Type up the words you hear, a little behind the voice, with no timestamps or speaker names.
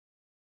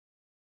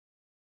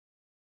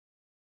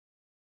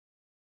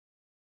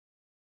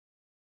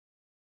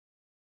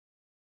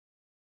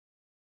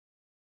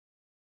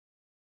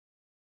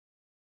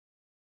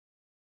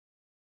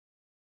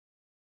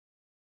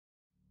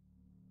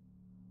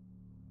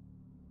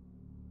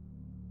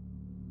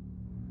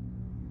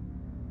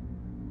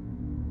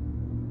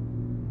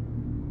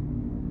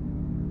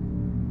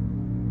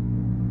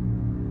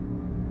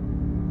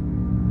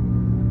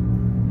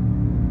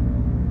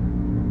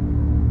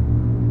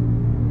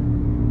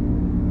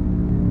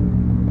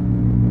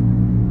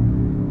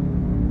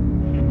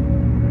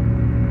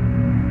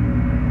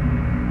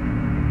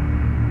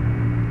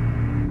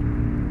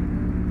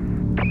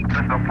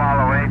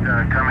Apollo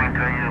 8 coming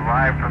to you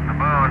live from the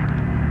moon.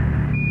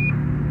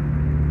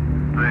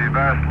 The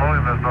vast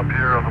loneliness up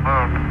here on the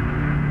moon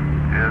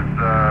is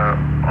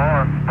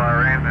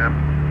awe-inspiring,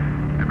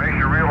 and it makes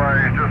you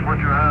realize just what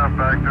you have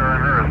back there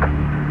on Earth.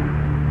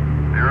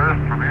 The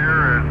Earth from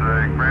here is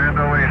a grand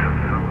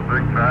oasis in the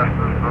big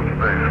vastness of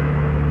space.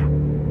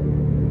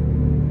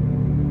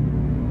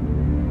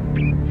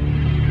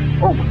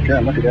 Oh my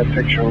God, look at that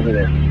picture over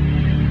there.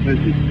 There's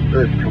the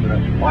Earth coming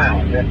up. Wow,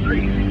 that's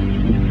pretty.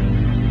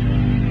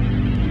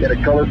 You got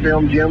a color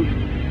film, Jim?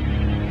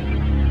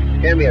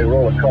 Hand me a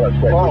roll of color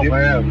quick. Oh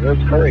man,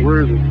 that's great.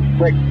 Where is it?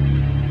 Quick.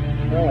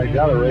 Oh, I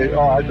got it right.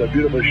 Oh, that's a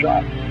beautiful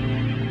shot.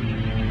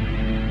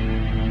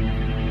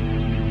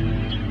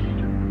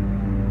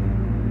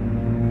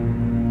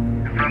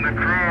 From the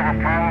crew of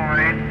Apollo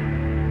 8,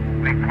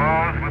 we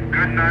close with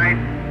good night,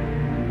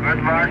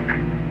 good luck,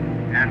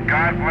 and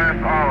God bless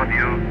all of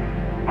you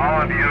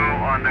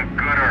on the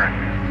good Earth.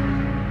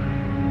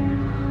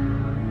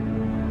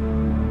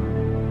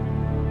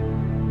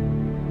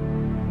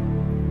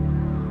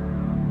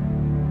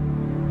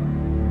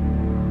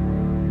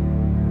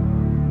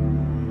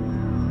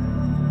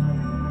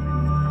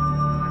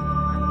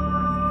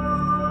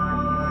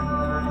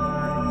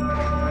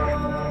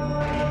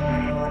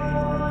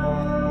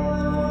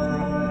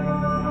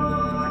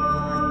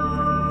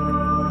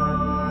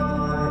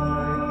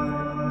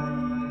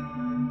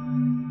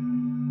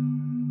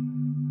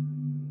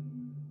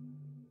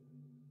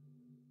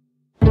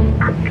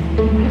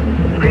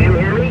 Can you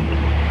hear me?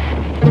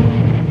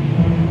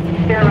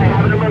 Yeah, I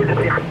have an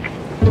emergency.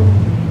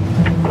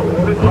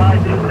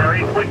 Advise you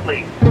very quickly.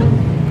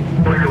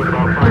 We're doing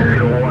about 5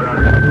 feet of water. I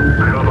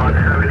have about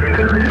 17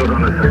 individuals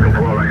on the second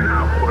floor right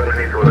now. We're going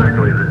to need to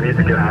evacuate. We need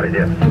to get out of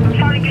here. I'm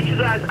trying to get you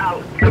guys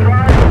out.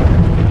 Goodbye.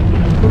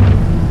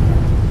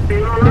 Are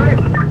you alright?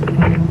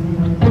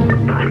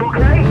 You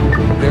okay?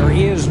 There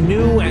is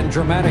new and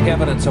dramatic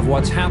evidence of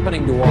what's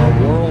happening to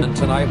our world, and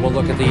tonight we'll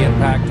look at the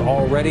impact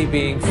already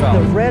being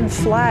felt. The red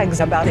flags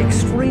about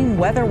extreme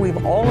weather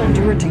we've all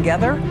endured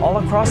together all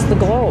across the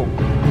globe.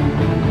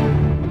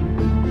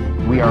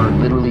 We are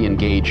literally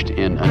engaged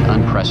in an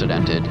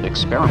unprecedented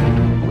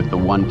experiment with the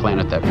one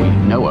planet that we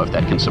know of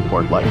that can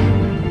support life.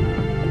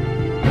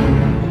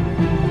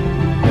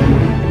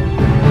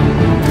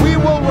 We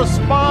will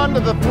respond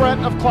to the threat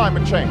of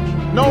climate change,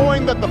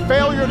 knowing that the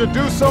failure to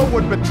do so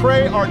would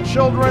betray our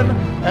children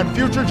and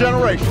future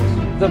generations.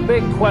 The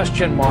big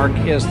question mark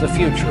is the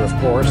future, of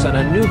course, and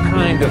a new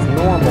kind of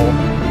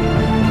normal.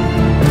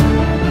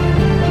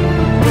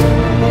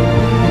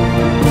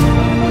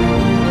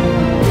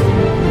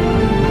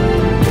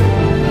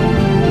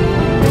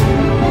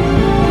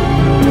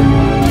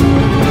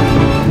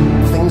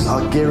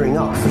 Gearing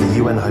up for the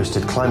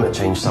UN-hosted Climate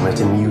Change Summit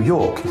in New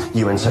York.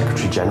 UN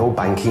Secretary-General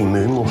Ban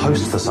Ki-moon will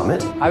host the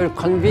summit. I will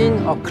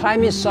convene a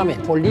climate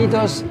summit for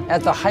leaders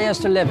at the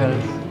highest level.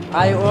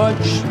 I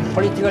urge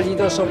political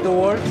leaders of the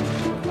world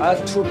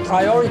to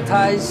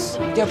prioritize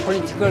their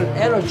political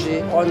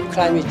energy on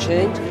climate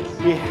change.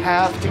 We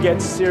have to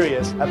get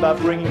serious about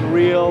bringing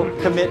real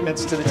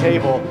commitments to the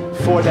table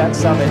for that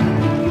summit.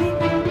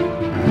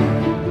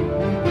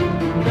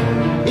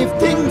 If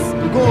things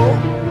go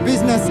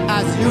business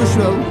as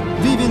usual,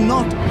 we will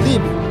not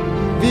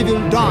live, we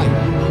will die.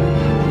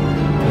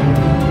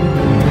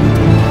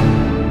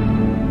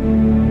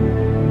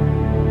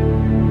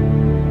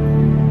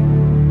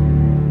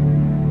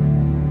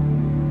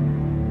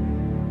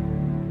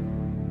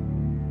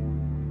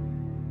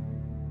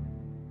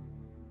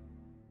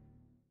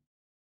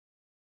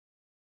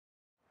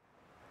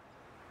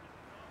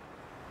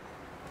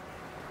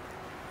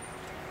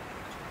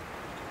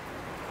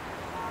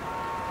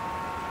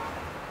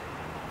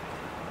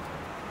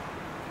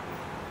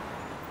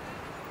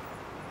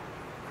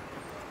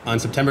 On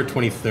September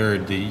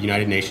 23rd, the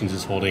United Nations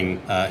is holding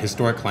a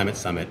historic climate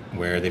summit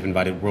where they've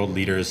invited world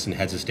leaders and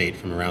heads of state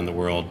from around the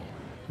world.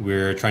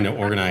 We're trying to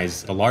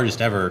organize the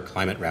largest ever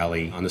climate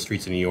rally on the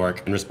streets of New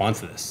York in response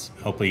to this,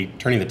 hopefully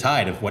turning the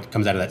tide of what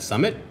comes out of that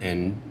summit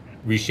and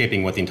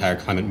reshaping what the entire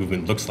climate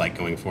movement looks like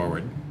going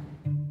forward.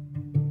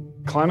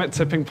 Climate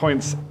tipping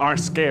points are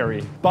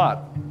scary,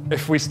 but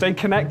if we stay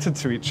connected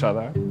to each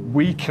other,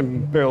 we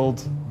can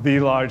build the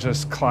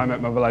largest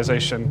climate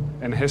mobilization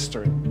in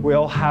history.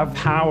 We'll have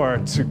power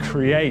to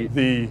create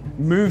the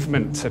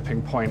movement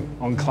tipping point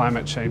on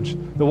climate change,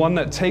 the one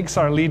that takes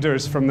our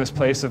leaders from this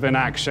place of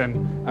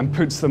inaction and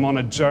puts them on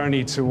a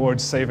journey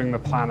towards saving the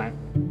planet.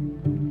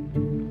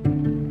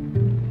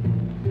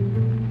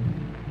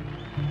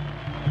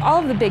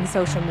 All of the big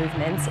social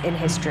movements in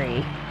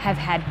history have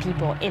had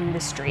people in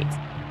the streets.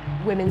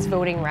 Women's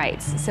voting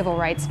rights, civil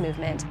rights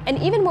movement,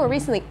 and even more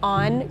recently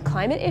on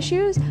climate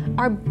issues,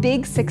 our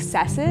big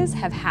successes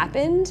have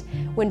happened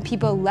when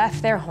people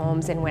left their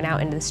homes and went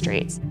out into the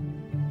streets.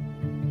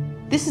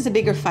 This is a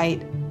bigger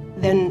fight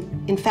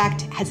than, in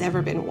fact, has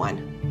ever been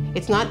won.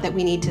 It's not that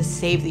we need to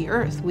save the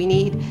Earth. We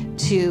need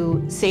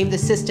to save the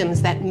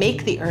systems that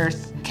make the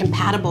Earth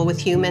compatible with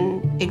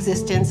human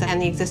existence and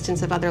the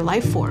existence of other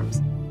life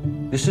forms.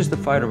 This is the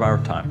fight of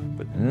our time,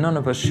 but none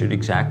of us should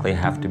exactly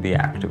have to be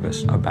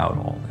activists about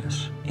all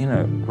this. In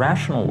a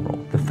rational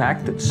world, the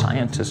fact that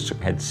scientists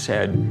had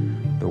said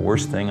the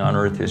worst thing on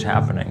Earth is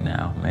happening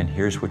now, and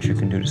here's what you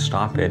can do to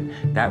stop it,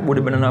 that would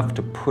have been enough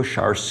to push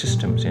our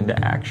systems into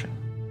action.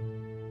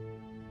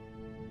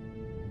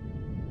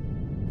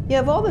 Yeah,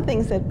 of all the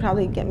things that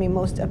probably get me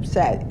most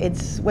upset,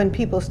 it's when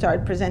people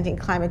start presenting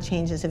climate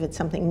change as if it's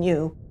something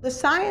new. The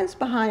science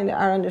behind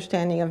our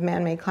understanding of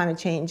man-made climate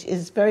change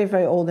is very,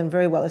 very old and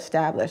very well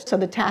established. So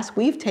the task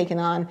we've taken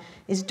on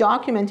is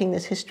documenting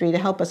this history to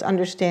help us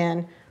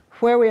understand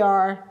where we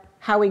are,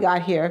 how we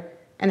got here,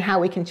 and how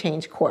we can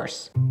change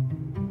course.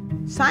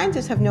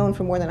 Scientists have known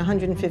for more than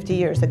 150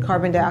 years that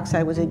carbon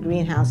dioxide was a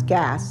greenhouse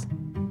gas.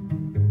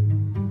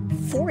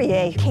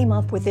 Fourier came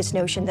up with this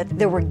notion that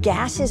there were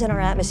gases in our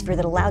atmosphere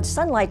that allowed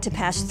sunlight to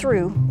pass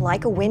through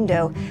like a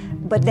window,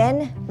 but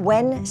then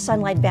when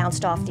sunlight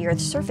bounced off the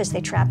Earth's surface,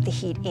 they trapped the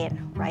heat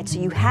in, right? So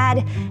you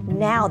had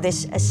now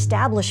this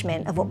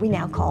establishment of what we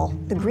now call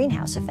the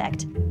greenhouse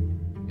effect.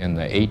 In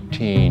the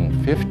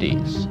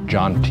 1850s,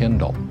 John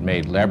Tyndall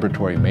made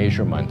laboratory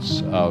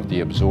measurements of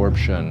the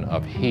absorption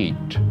of heat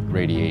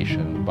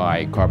radiation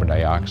by carbon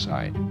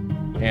dioxide.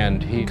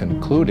 And he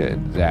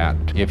concluded that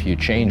if you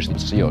change the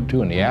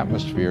CO2 in the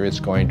atmosphere,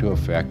 it's going to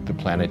affect the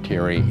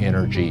planetary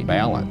energy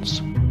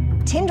balance.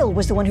 Tyndall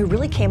was the one who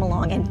really came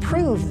along and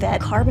proved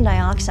that carbon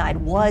dioxide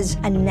was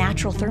a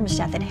natural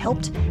thermostat that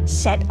helped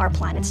set our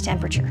planet's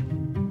temperature.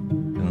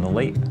 In the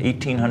late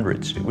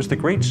 1800s, it was the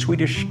great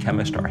Swedish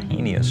chemist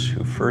Arrhenius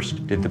who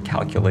first did the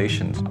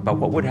calculations about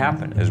what would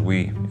happen as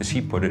we, as he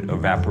put it,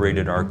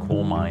 evaporated our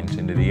coal mines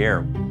into the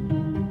air.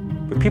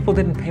 But people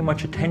didn't pay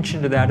much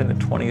attention to that in the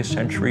 20th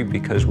century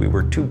because we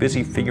were too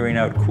busy figuring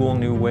out cool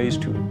new ways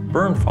to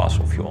burn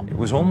fossil fuel. It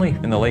was only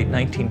in the late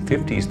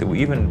 1950s that we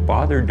even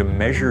bothered to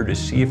measure to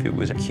see if it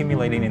was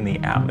accumulating in the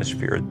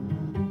atmosphere.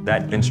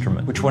 That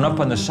instrument, which went up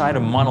on the side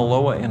of Mauna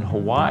Loa in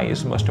Hawaii,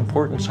 is the most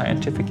important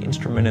scientific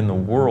instrument in the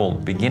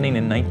world. Beginning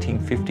in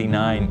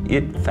 1959,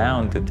 it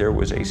found that there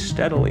was a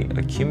steadily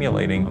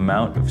accumulating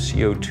amount of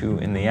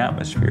CO2 in the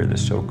atmosphere, the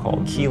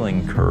so-called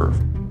Keeling curve.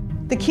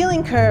 The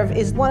Keeling curve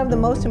is one of the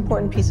most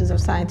important pieces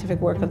of scientific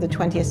work of the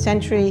 20th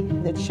century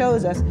that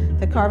shows us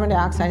that carbon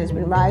dioxide has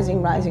been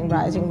rising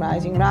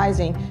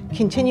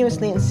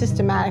continuously and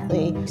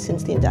systematically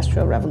since the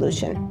Industrial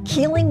Revolution.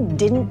 Keeling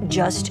didn't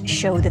just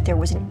show that there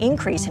was an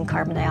increase in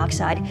carbon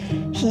dioxide,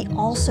 he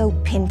also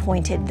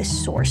pinpointed the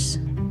source.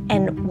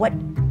 And what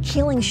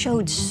Keeling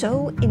showed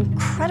so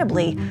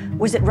incredibly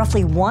was that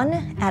roughly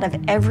 1 out of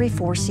every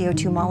 4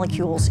 CO2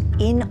 molecules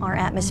in our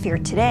atmosphere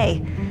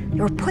today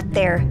were put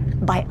there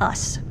by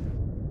us.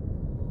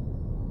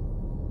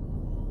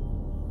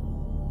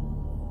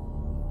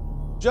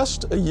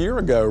 Just a year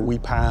ago, we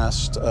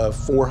passed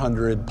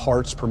 400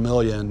 parts per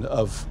million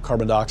of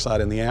carbon dioxide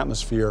in the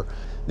atmosphere.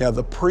 Now,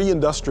 the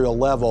pre-industrial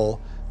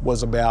level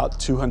was about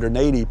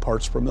 280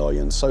 parts per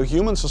million. So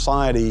human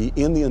society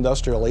in the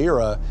industrial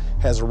era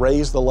has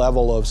raised the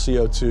level of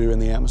CO2 in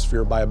the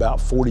atmosphere by about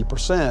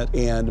 40%,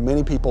 and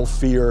many people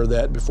fear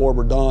that before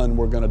we're done,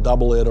 we're going to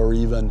double it or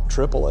even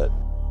triple it.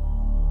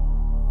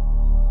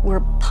 We're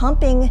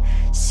pumping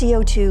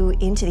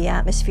CO2 into the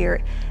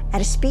atmosphere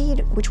at a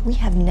speed which we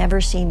have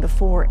never seen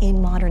before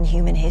in modern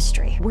human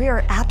history. We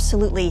are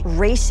absolutely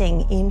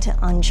racing into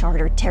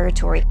uncharted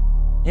territory.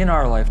 In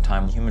our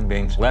lifetime, human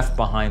beings left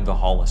behind the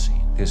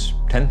Holocene, this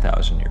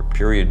 10,000-year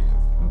period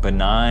of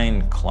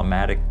benign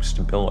climatic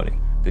stability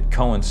that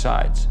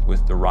coincides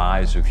with the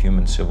rise of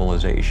human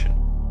civilization.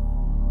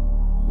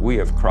 We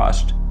have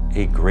crossed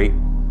a great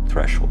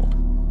threshold,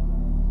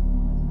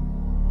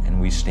 and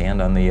we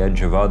stand on the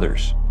edge of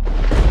others.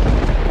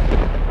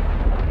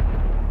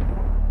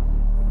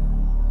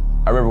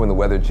 I remember when the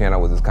Weather Channel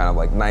was this kind of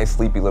like nice,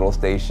 sleepy little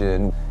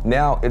station.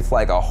 Now it's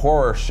like a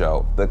horror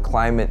show. The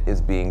climate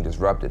is being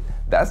disrupted.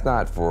 That's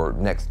not for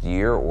next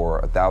year or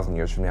 1,000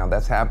 years from now.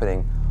 That's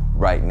happening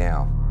right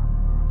now.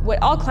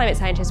 What all climate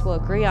scientists will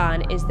agree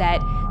on is that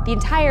the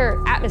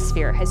entire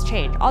atmosphere has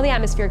changed. All the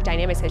atmospheric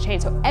dynamics have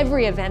changed. So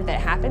every event that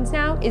happens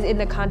now is in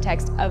the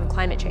context of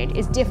climate change.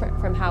 It's different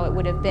from how it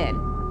would have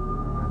been.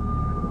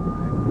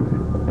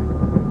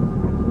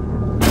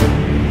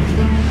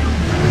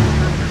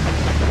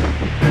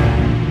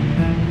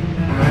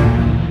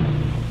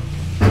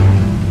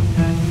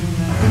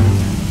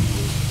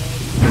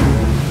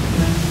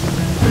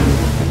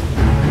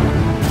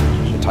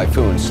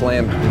 Typhoon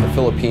slammed the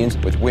Philippines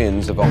with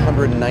winds of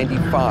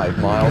 195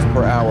 miles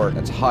per hour.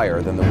 That's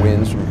higher than the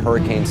winds from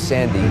Hurricane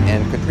Sandy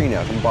and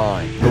Katrina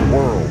combined. The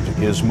world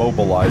is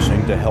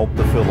mobilizing to help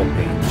the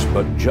Philippines,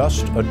 but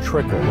just a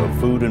trickle of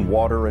food and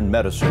water and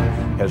medicine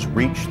has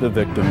reached the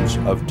victims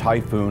of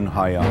Typhoon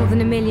Haiyan. More than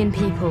 1 million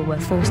people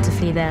were forced to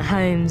flee their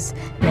homes,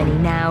 many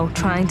now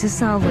trying to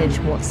salvage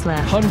what's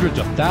left. Hundreds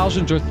of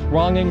thousands are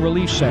thronging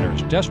relief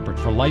centers, desperate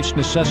for life's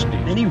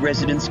necessities. Many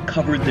residents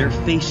covered their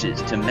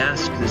faces to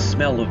mask the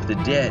smell of the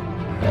dead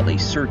while they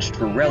searched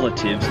for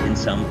relatives in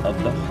some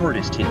of the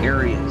hardest hit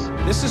areas.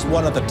 This is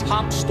one of the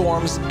top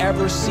storms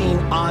ever seen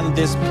on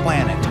this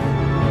planet.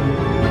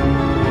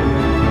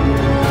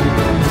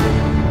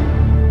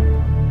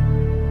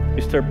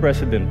 Mr.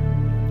 President,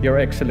 Your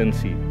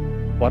Excellency,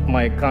 what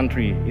my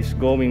country is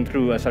going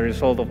through as a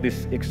result of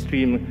this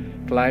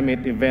extreme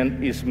climate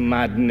event is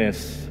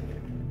madness.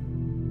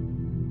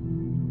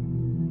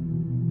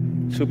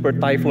 Super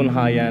Typhoon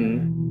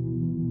Haiyan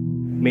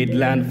made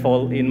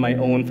landfall in my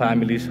own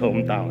family's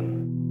hometown.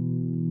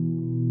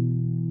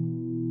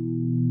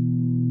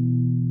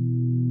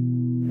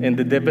 And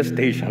the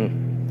devastation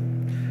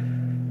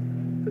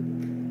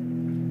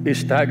is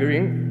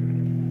staggering.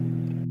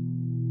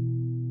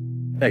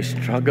 I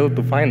struggle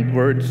to find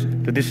words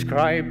to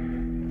describe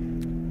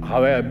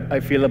how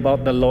I feel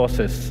about the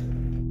losses.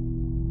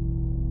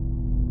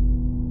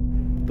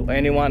 To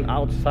anyone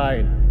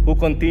outside who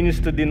continues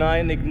to deny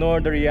and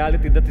ignore the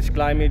reality that is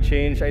climate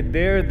change, I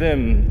dare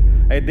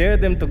them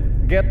to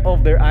get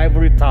off their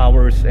ivory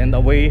towers and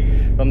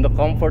away from the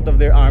comfort of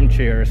their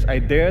armchairs. I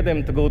dare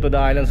them to go to the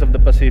islands of the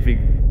Pacific.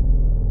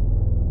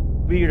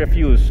 We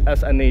refuse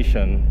as a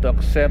nation to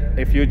accept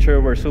a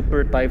future where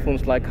super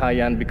typhoons like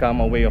Haiyan become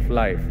a way of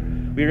life.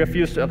 We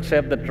refuse to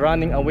accept that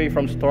running away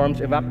from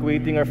storms,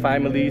 evacuating our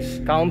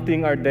families,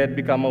 counting our dead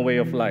become a way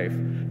of life.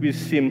 We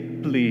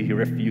simply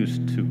refuse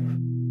to.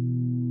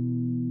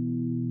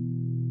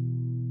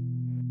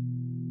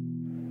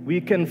 We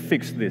can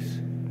fix this.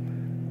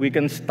 We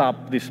can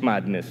stop this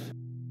madness.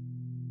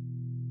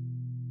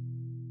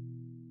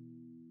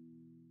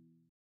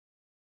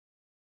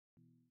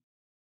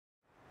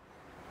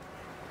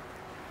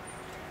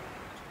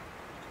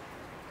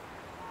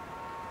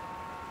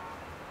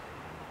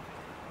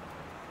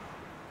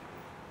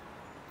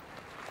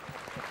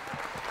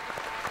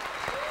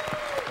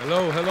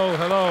 Hello, hello,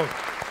 hello.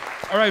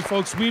 All right,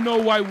 folks, we know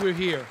why we're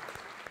here.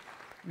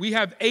 We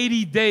have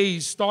 80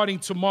 days starting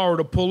tomorrow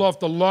to pull off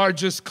the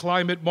largest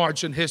climate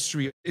march in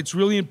history. It's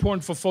really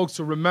important for folks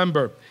to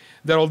remember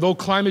that although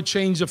climate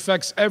change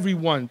affects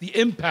everyone, the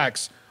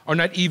impacts are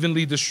not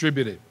evenly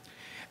distributed.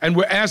 And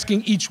we're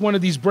asking each one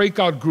of these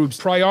breakout groups,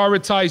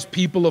 prioritize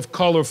people of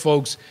color,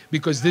 folks,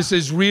 because this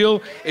is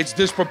real, it's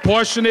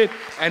disproportionate,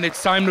 and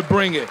it's time to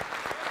bring it.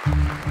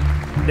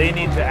 They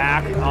need to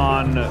act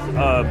on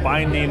a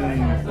binding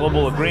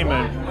global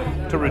agreement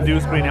to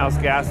reduce greenhouse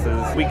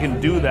gases. We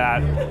can do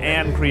that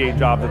and create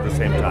jobs at the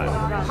same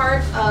time.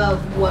 Part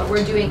of what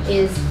we're doing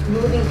is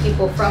moving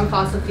people from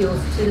fossil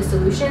fuels to the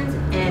solutions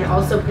and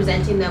also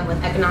presenting them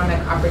with economic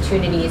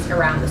opportunities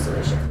around the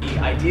solution. The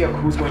idea of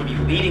who's going to be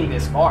leading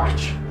this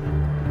march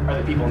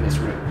are the people in this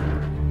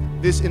room.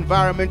 This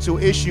environmental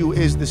issue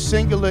is the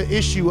singular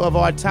issue of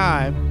our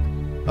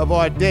time, of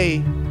our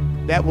day,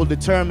 that will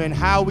determine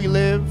how we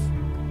live,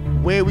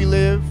 where we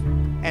live,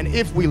 and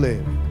if we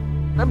live.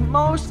 The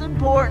most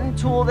important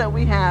tool that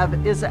we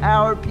have is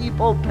our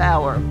people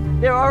power.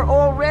 There are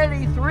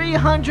already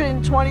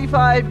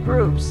 325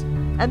 groups,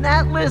 and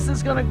that list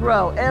is going to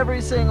grow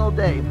every single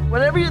day.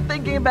 Whatever you're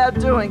thinking about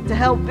doing to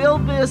help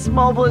build this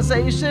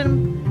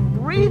mobilization,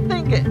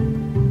 rethink it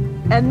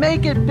and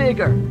make it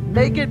bigger,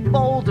 make it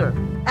bolder.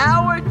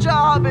 Our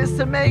job is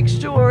to make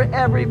sure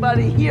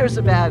everybody hears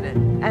about it,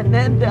 and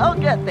then they'll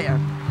get there.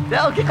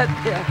 They'll get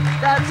there.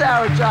 That's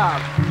our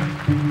job.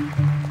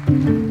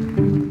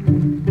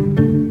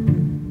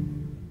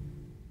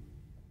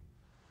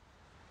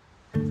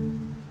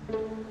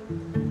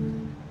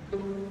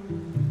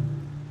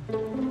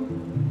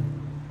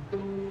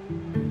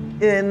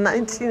 In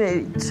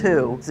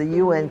 1982, the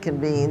UN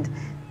convened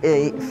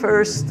a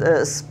first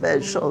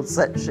special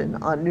session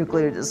on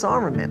nuclear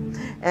disarmament.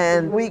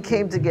 And we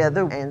came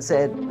together and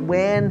said,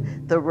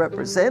 when the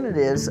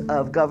representatives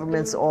of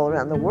governments all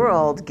around the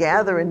world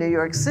gather in New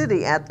York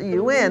City at the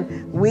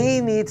UN,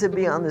 we need to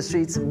be on the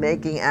streets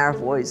making our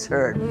voice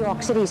heard. New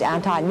York City's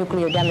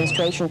anti-nuclear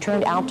demonstration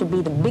turned out to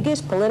be the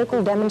biggest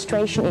political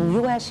demonstration in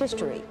U.S.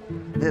 history.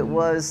 It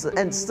was,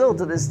 and still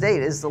to this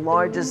date, is the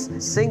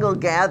largest single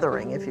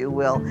gathering, if you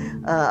will,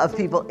 of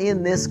people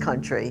in this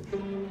country.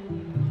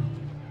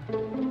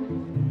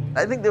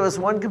 I think there was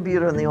one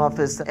computer in the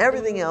office.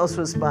 Everything else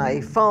was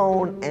by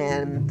phone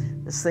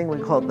and this thing we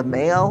called the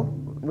mail.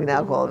 We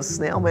now call it a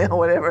snail mail,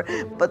 whatever.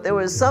 But there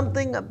was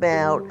something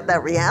about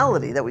that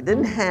reality that we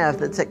didn't have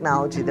the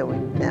technology that we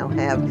now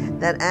have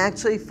that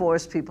actually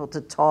forced people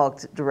to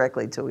talk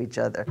directly to each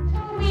other.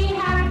 We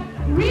have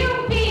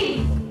real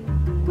peace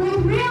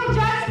with real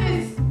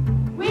justice.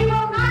 We will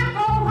not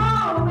go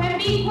home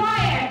and be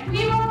quiet.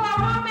 We will go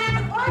home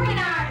and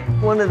organize.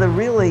 One of the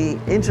really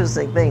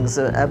interesting things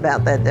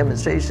about that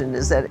demonstration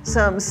is that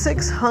some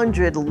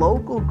 600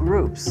 local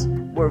groups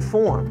were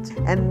formed,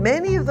 and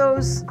many of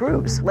those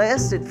groups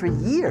lasted for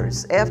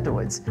years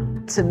afterwards.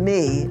 To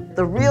me,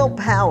 the real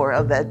power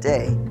of that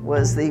day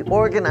was the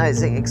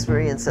organizing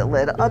experience that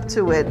led up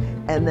to it,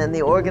 and then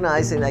the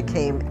organizing that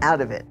came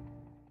out of it.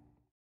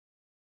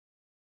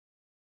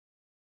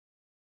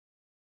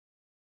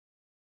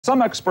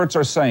 Some experts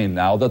are saying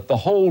now that the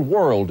whole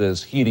world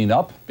is heating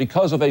up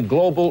because of a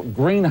global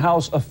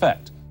greenhouse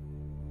effect.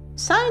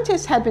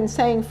 Scientists had been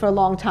saying for a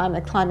long time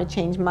that climate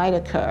change might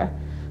occur,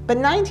 but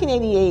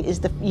 1988 is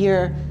the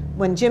year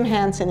when Jim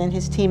Hansen and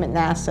his team at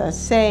NASA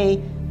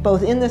say,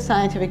 both in the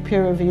scientific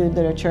peer-reviewed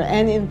literature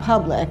and in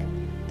public,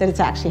 that it's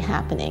actually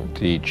happening.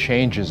 The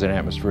changes in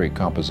atmospheric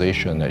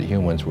composition that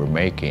humans were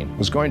making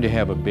was going to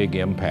have a big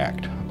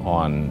impact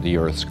on the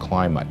Earth's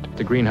climate.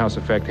 The greenhouse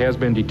effect has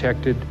been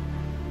detected,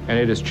 and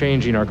it is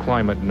changing our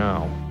climate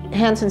now.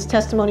 Hansen's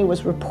testimony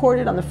was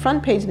reported on the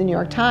front page of the New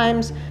York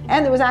Times,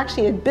 and there was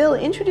actually a bill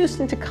introduced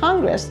into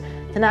Congress,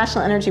 the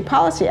National Energy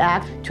Policy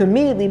Act, to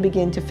immediately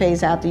begin to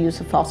phase out the use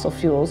of fossil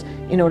fuels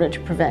in order to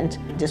prevent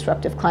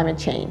disruptive climate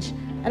change.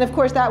 And of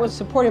course, that was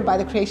supported by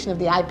the creation of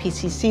the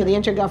IPCC, the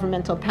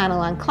Intergovernmental Panel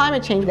on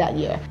Climate Change, that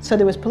year. So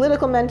there was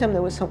political momentum,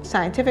 there was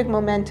scientific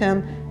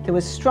momentum, there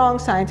was strong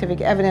scientific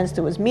evidence,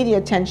 there was media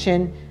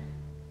attention,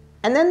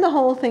 and then the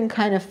whole thing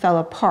kind of fell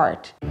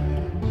apart.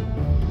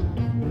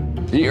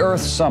 The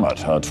Earth Summit,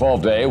 a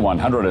 12-day,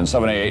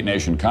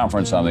 178-nation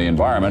conference on the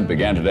environment,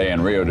 began today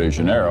in Rio de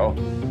Janeiro.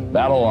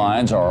 Battle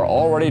lines are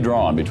already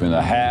drawn between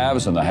the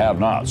haves and the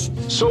have-nots.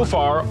 So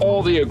far,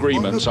 all the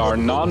agreements are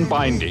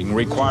non-binding,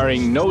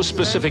 requiring no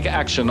specific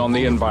action on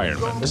the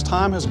environment. As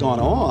time has gone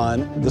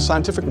on, the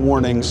scientific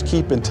warnings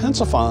keep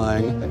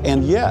intensifying,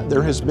 and yet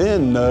there has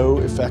been no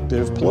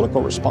effective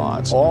political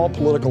response. All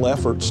political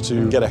efforts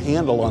to get a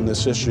handle on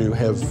this issue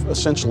have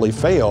essentially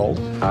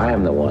failed. I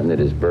am the one that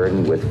is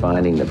burdened with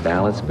finding the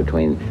balance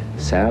between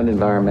sound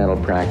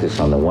environmental practice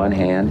on the one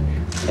hand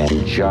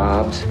and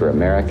jobs for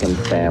American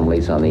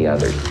families on the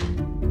other.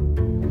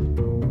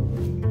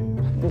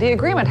 The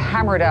agreement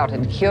hammered out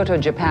in Kyoto,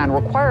 Japan,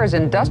 requires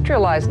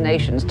industrialized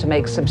nations to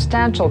make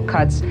substantial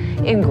cuts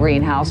in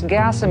greenhouse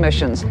gas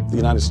emissions. The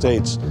United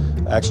States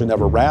actually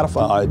never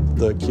ratified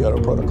the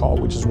Kyoto Protocol,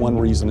 which is one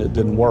reason it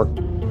didn't work.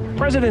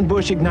 President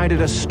Bush ignited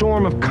a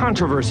storm of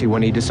controversy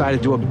when he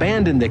decided to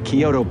abandon the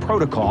Kyoto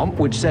Protocol,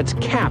 which sets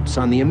caps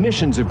on the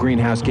emissions of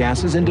greenhouse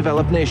gases in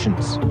developed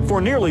nations. For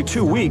nearly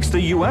 2 weeks,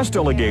 the U.S.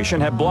 delegation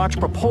had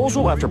blocked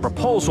proposal after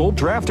proposal,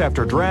 draft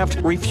after draft,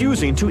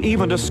 refusing to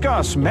even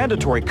discuss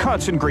mandatory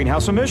cuts in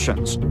greenhouse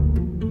emissions.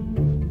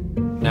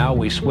 Now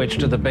we switch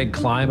to the big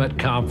climate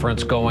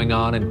conference going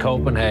on in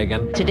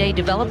Copenhagen. Today,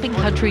 developing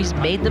countries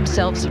made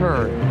themselves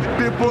heard.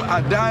 People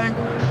are dying.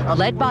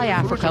 Led by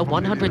Africa,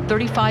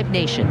 135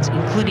 nations,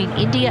 including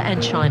India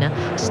and China,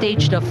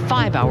 staged a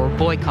 5-hour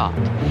boycott,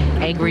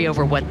 angry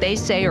over what they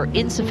say are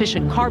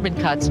insufficient carbon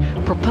cuts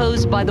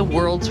proposed by the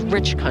world's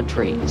rich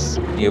countries.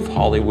 If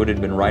Hollywood had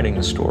been writing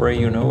the story,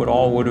 you know, it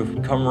all would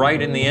have come right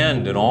in the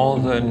end, and all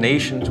the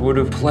nations would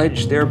have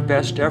pledged their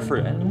best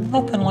effort. And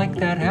nothing like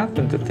that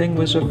happened. The thing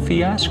was a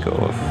fiasco,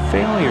 a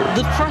failure.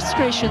 The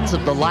frustrations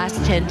of the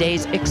last 10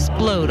 days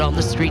explode on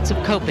the streets of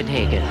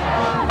Copenhagen.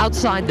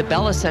 Outside the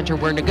Bella Center,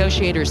 where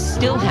negotiators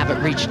still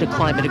haven't reached a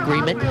climate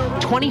agreement,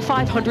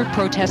 2,500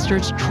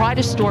 protesters try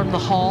to storm the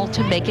hall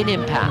to make an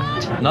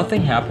impact.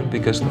 Nothing happened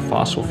because the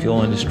fossil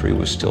fuel industry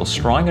was still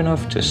strong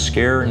enough to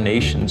scare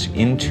nations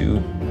into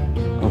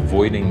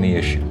avoiding the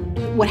issue.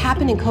 What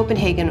happened in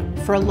Copenhagen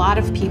for a lot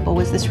of people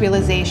was this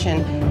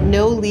realization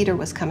no leader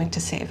was coming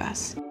to save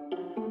us.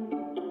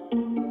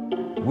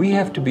 We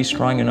have to be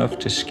strong enough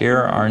to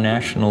scare our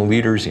national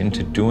leaders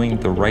into doing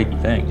the right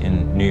thing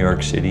in New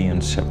York City in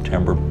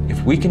September.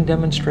 If we can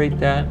demonstrate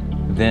that,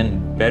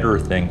 then better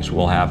things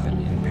will happen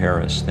in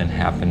Paris than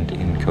happened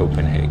in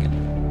Copenhagen.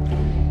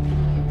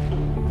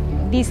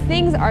 These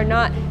things are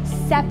not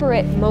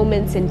separate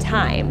moments in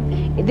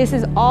time. This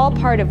is all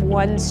part of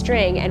one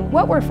string, and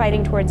what we're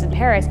fighting towards in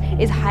Paris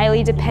is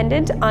highly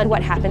dependent on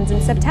what happens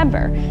in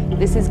September.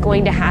 This is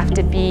going to have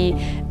to be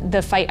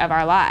the fight of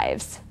our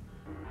lives.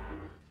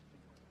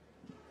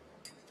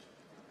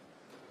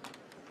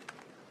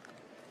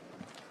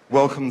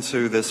 Welcome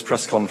to this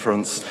press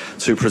conference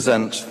to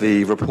present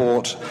the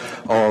report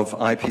of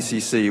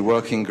IPCC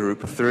Working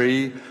Group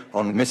 3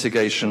 on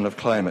mitigation of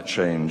climate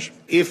change.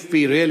 If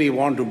we really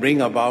want to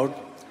bring about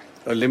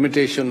a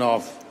limitation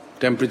of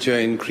temperature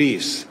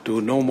increase to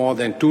no more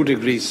than 2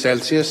 degrees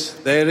Celsius,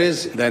 there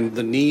is then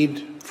the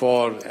need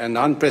for an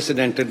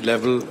unprecedented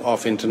level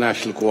of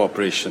international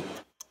cooperation.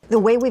 The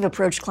way we've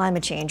approached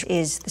climate change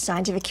is the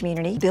scientific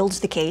community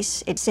builds the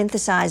case, it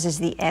synthesizes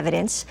the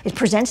evidence, it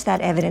presents that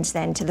evidence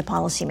then to the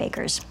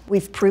policymakers.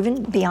 We've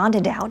proven beyond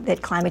a doubt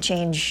that climate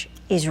change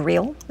is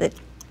real, that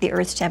the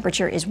Earth's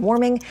temperature is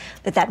warming,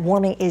 that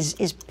warming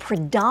is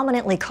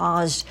predominantly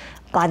caused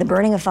by the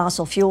burning of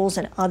fossil fuels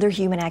and other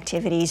human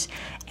activities,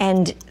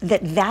 and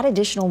that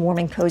additional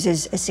warming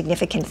poses a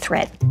significant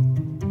threat.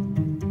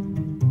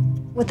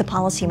 What the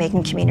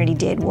policymaking community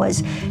did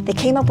was they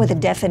came up with a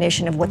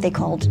definition of what they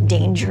called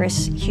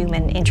dangerous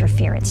human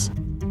interference.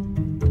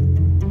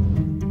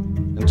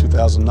 In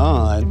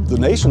 2009, the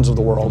nations of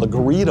the world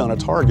agreed on a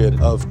target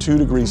of 2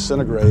 degrees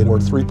centigrade or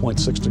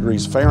 3.6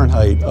 degrees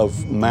Fahrenheit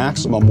of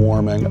maximum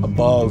warming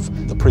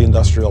above the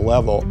pre-industrial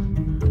level.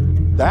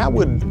 That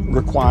would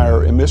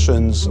require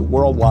emissions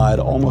worldwide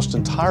almost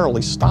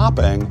entirely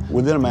stopping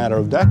within a matter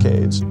of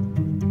decades.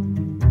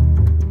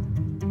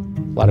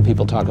 A lot of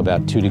people talk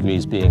about 2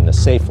 degrees being the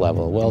safe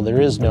level. Well, there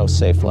is no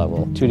safe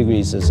level. 2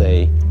 degrees is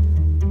a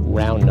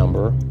round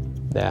number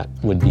that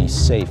would be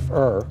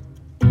safer,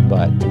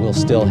 but we'll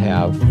still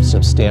have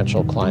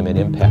substantial climate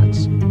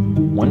impacts.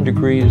 1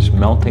 degree is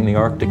melting the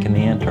Arctic and the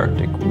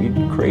Antarctic. We'd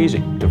be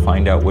crazy to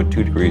find out what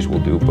 2 degrees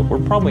will do, but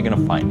we're probably going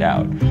to find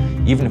out.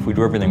 Even if we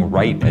do everything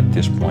right at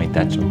this point,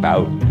 that's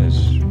about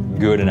as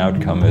good an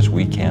outcome as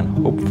we can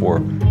hope for.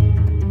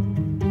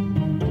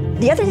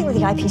 The other thing that the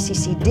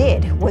IPCC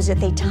did was that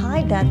they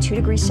tied that 2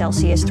 degrees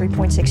Celsius,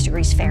 3.6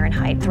 degrees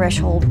Fahrenheit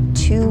threshold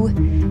to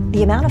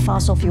the amount of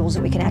fossil fuels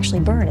that we can actually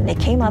burn. And they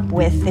came up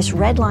with this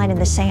red line in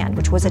the sand,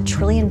 which was 1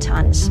 trillion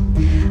tons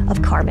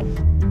of carbon.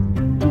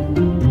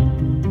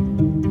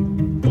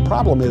 The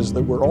problem is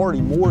that we're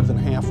already more than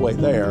halfway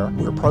there.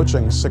 We're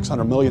approaching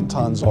 600 million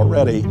tons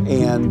already,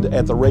 and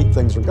at the rate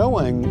things are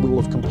going, we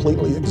will have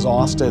completely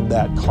exhausted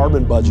that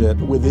carbon budget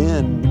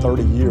within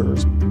 30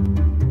 years.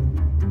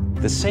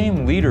 The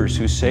same leaders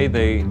who say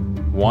they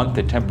want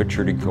the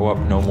temperature to go up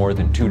no more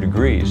than 2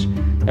 degrees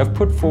have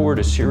put forward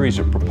a series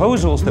of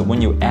proposals that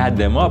when you add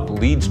them up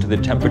leads to the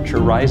temperature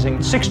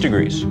rising 6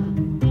 degrees.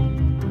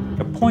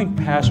 A point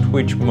past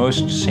which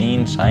most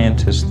sane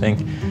scientists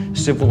think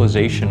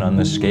civilization on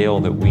the scale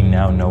that we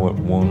now know it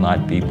will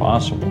not be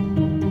possible.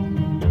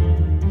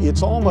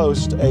 It's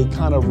almost a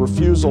kind of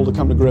refusal to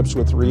come to grips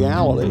with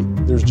reality.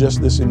 There's just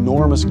this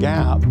enormous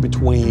gap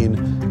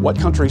between what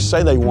countries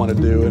say they want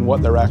to do and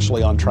what they're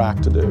actually on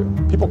track to do.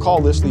 People call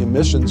this the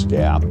emissions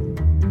gap.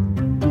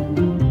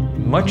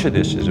 Much of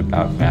this is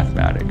about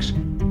mathematics.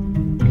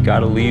 You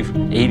got to leave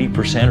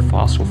 80% of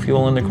fossil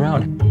fuel in the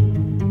ground.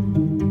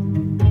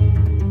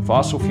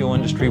 Fossil fuel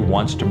industry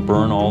wants to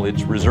burn all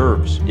its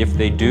reserves. If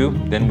they do,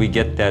 then we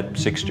get that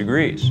 6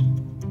 degrees.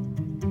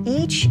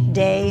 Each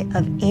day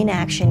of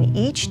inaction,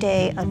 each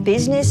day of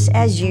business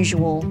as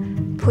usual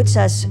puts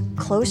us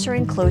closer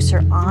and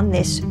closer on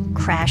this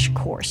crash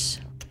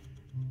course.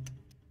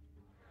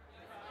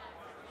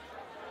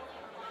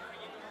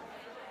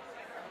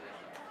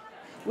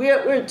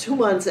 We're 2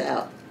 months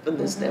out from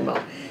this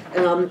demo.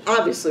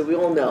 Obviously, we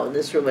all know in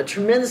this room a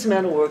tremendous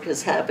amount of work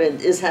is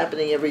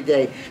happening every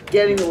day,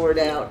 getting the word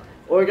out,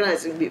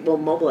 organizing people,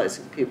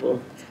 mobilizing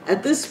people.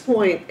 At this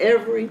point,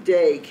 every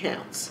day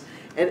counts.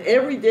 And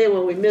every day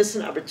when we miss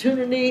an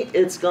opportunity,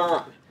 it's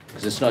gone.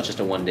 Because it's not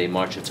just a one-day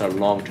march, it's our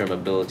long-term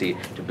ability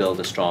to build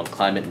a strong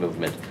climate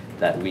movement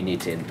that we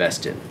need to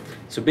invest in.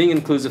 So being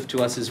inclusive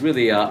to us is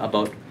really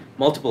about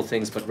multiple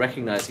things, but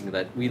recognizing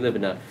that we live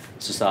in a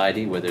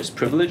society where there's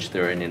privilege,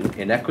 there are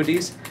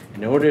inequities.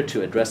 In order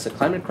to address the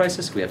climate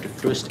crisis, we have to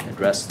first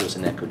address those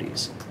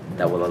inequities.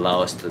 That will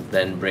allow us to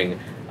then bring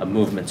a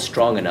movement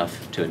strong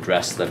enough to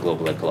address the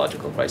global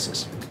ecological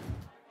crisis.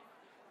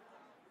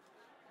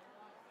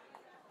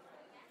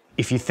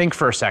 If you think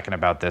for a second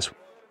about this,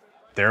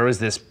 there was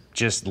this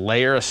just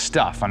layer of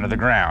stuff under the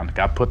ground,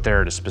 got put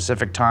there at a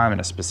specific time in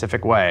a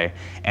specific way,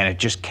 and it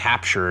just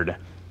captured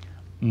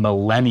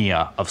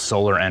millennia of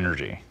solar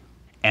energy.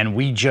 And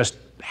we just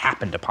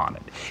happened upon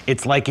it.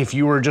 It's like if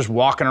you were just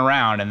walking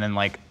around and then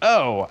like,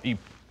 oh, you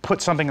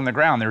put something in the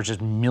ground, there's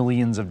just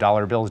millions of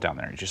dollar bills down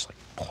there. You're just like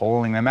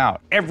pulling them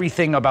out.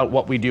 Everything about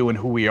what we do and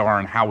who we are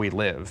and how we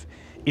live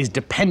is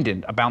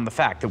dependent upon the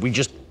fact that we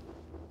just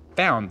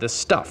found this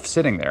stuff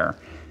sitting there.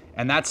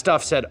 And that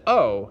stuff said,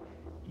 oh,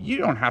 you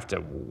don't have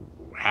to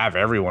have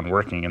everyone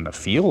working in the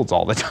fields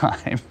all the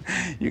time.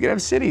 You can have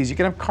cities, you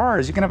can have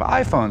cars, you can have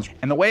iPhones.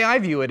 And the way I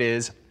view it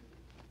is,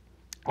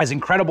 as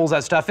incredible as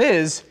that stuff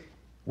is,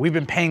 we've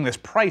been paying this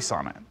price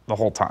on it the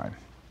whole time,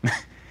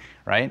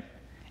 right?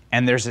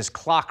 And there's this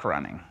clock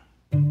running.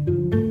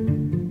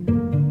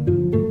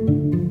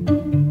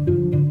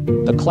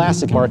 The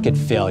classic market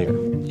failure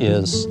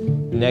is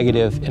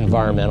negative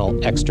environmental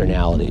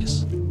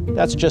externalities.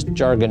 That's just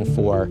jargon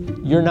for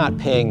you're not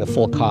paying the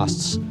full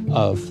costs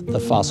of the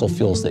fossil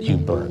fuels that you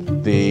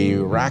burn. The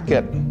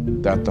racket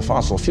that the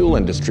fossil fuel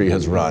industry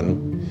has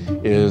run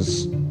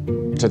is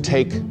to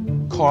take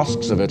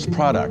costs of its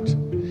product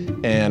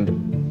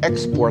and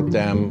export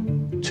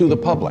them to the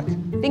public.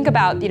 Think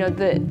about,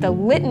 the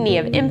litany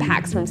of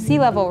impacts from sea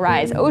level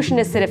rise, ocean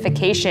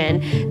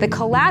acidification, the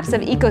collapse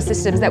of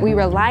ecosystems that we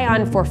rely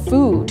on for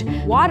food,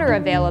 water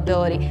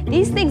availability.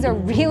 These things are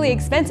really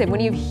expensive. When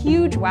you have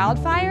huge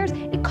wildfires,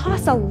 it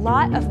costs a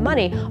lot of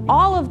money.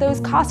 All of those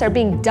costs are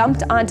being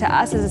dumped onto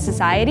us as a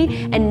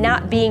society and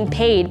not being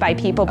paid by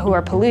people who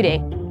are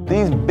polluting.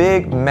 These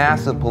big,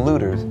 massive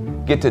polluters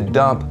get to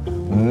dump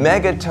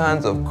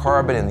megatons of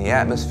carbon in the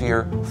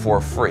atmosphere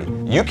for free.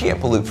 You can't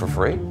pollute for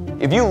free.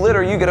 If you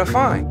litter, you get a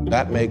fine.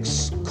 That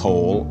makes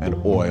coal and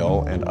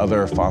oil and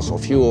other fossil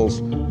fuels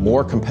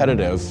more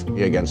competitive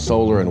against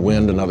solar and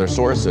wind and other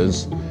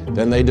sources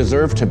than they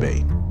deserve to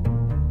be.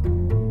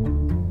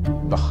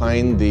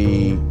 Behind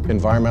the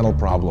environmental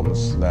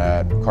problems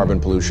that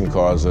carbon pollution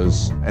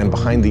causes and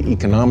behind the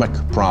economic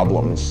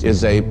problems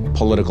is a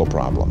political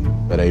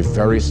problem that a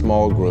very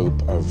small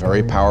group of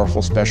very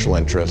powerful special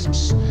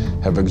interests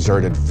have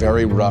exerted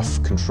very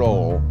rough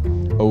control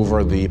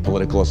over the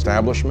political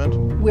establishment.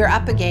 We're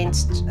up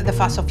against the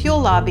fossil fuel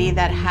lobby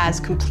that has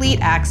complete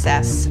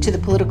access to the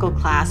political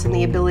class and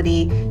the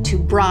ability to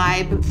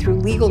bribe through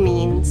legal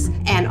means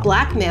and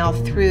blackmail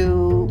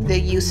through the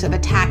use of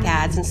attack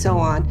ads and so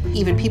on.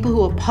 Even people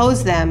who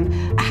oppose them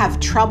have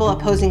trouble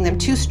opposing them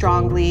too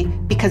strongly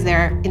because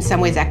they're in some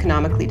ways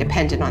economically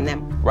dependent on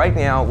them. Right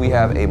now, we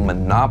have a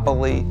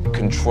monopoly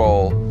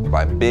control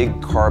by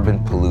big carbon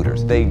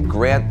polluters. They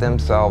grant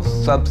themselves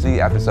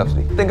subsidy after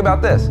subsidy. Think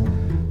about this.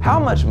 How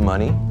much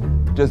money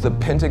does the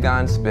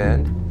Pentagon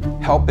spend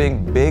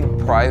helping big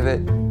private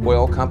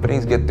oil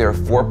companies get their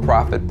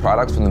for-profit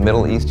products from the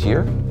Middle East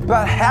here?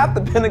 About half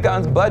the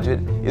Pentagon's budget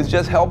is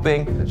just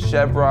helping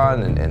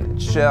Chevron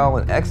and Shell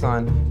and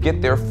Exxon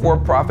get their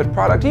for-profit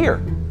product here.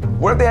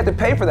 What if they had to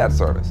pay for that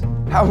service?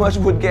 How much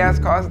would gas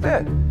cost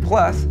then?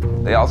 Plus,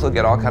 they also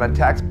get all kind of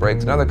tax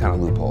breaks and other kind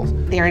of loopholes.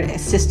 They're in a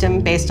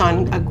system based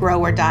on a grow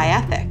or die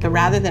ethic. But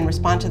rather than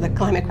respond to the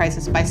climate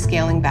crisis by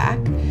scaling back,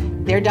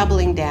 they're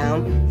doubling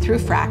down through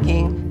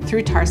fracking,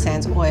 through tar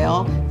sands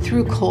oil,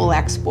 through coal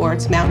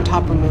exports,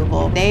 mountaintop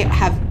removal. They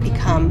have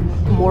become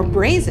more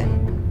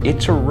brazen.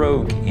 It's a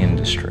rogue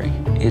industry.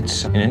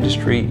 It's an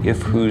industry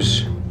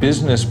whose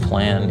business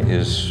plan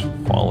is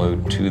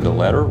followed to the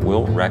letter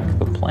will wreck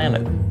the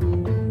planet.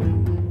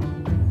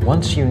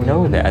 Once you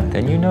know that,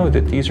 then you know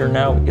that these are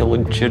now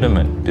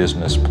illegitimate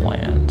business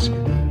plans.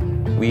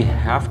 We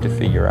have to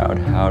figure out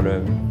how to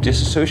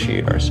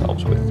disassociate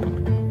ourselves with them.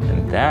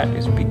 And that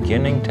is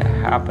beginning to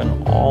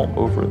happen all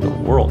over the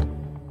world.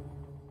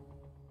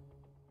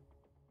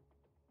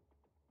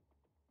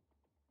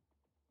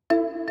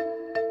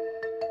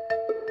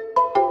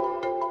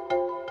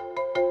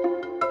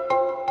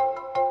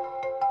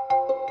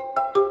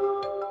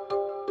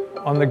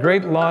 On the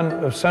great lawn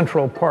of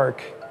Central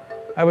Park,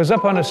 I was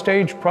up on a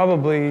stage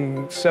probably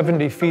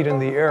 70 feet in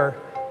the air,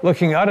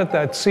 looking out at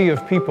that sea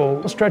of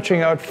people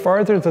stretching out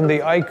farther than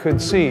the eye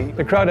could see.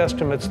 The crowd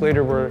estimates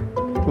later were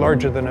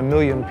larger than 1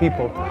 million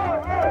people.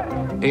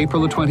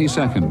 April the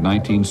 22nd,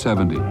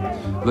 1970.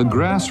 The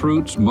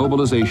grassroots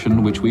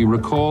mobilization which we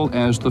recall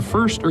as the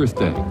first Earth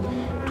Day.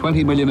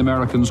 20 million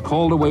Americans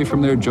called away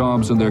from their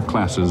jobs and their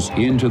classes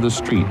into the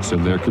streets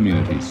of their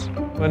communities.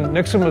 When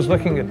Nixon was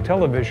looking at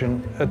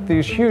television at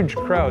these huge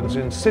crowds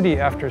in city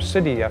after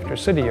city after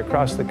city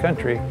across the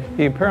country,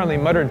 he apparently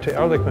muttered to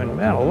Ehrlichman,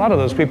 man, a lot of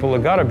those people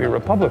have got to be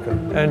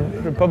Republican.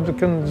 And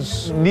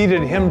Republicans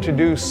needed him to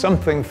do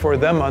something for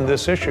them on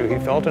this issue, he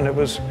felt, and it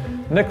was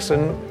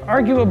Nixon,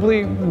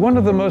 arguably one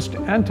of the most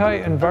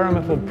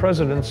anti-environmental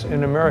presidents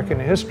in American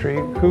history,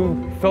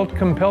 who felt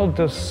compelled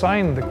to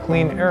sign the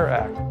Clean Air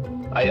Act.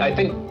 I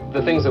think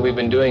the things that we've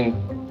been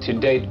doing to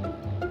date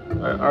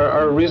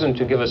are a reason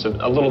to give us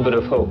a little bit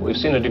of hope. We've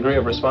seen a degree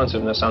of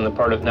responsiveness on the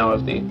part of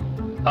the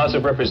House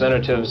of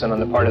Representatives and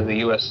on the part of the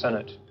U.S.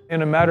 Senate.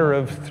 In a matter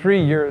of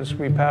 3 years,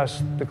 we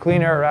passed the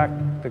Clean Air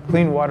Act, the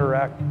Clean Water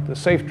Act, the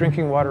Safe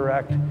Drinking Water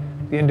Act,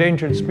 the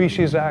Endangered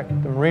Species Act,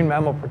 the Marine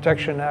Mammal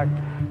Protection Act,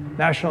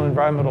 National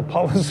Environmental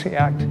Policy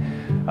Act,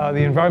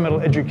 the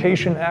Environmental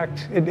Education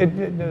Act,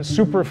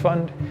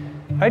 Superfund.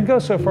 I'd go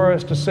so far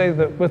as to say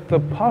that with the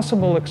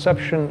possible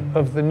exception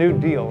of the New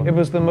Deal, it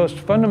was the most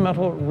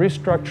fundamental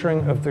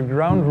restructuring of the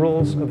ground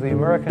rules of the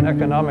American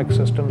economic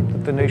system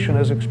that the nation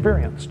has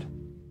experienced.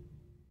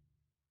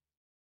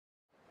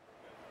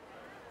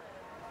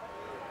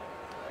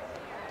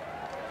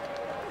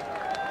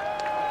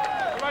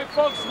 All right,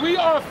 folks, we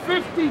are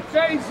 50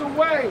 days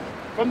away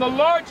from the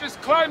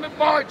largest climate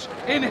march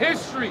in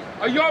history.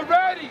 Are y'all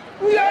ready?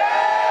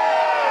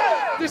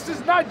 Yeah! This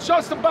is not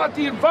just about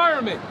the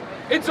environment.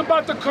 It's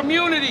about the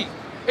community.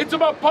 It's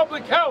about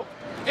public health.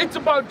 It's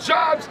about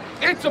jobs.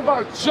 It's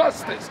about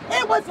justice.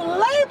 It was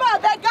labor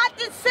that got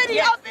this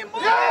city up and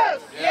moving. Yes.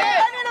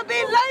 Yes. And it'll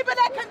be labor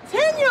that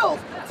continues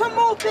to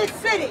move this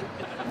city.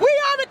 We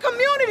are the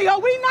community. Are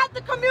we not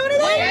the community?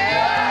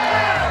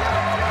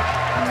 Yeah.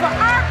 For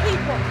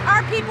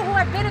our people who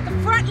have been at the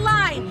front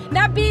line,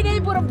 not being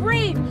able to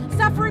breathe,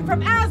 suffering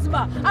from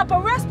asthma, upper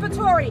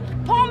respiratory,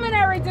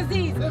 pulmonary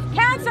disease,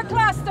 cancer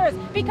clusters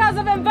because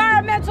of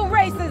environmental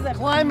racism.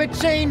 Climate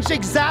change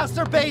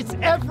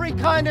exacerbates every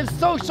kind of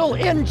social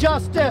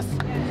injustice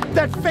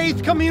that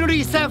faith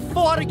communities have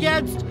fought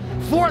against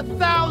for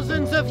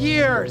thousands of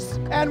years.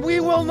 And we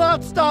will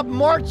not stop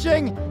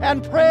marching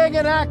and praying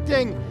and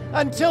acting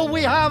until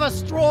we have a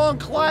strong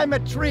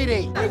climate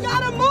treaty. We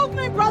got a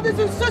movement, brothers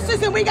and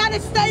sisters, and we got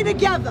to stay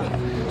together.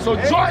 So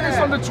join us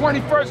on the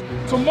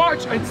 21st to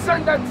march and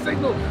send that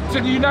signal to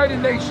the United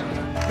Nations.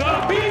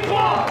 The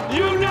people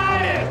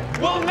united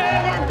will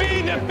never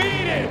be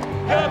defeated.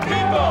 The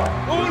people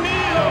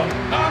unidos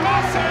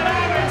jamás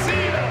serán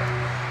vencidos.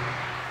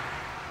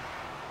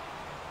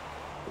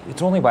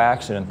 It's only by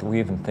accident that we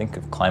even think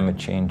of climate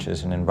change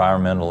as an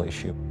environmental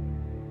issue.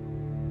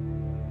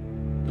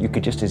 You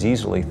could just as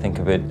easily think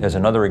of it as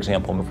another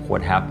example of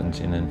what happens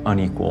in an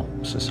unequal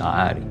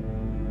society.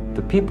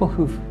 The people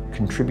who've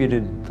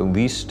contributed the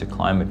least to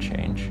climate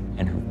change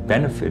and who've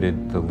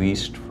benefited the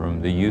least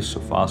from the use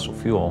of fossil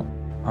fuel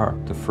are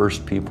the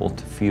first people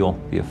to feel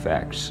the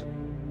effects.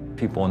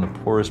 People in the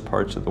poorest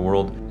parts of the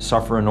world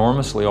suffer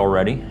enormously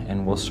already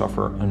and will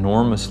suffer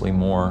enormously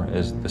more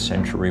as the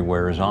century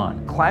wears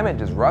on. Climate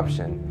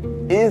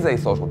disruption is a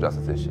social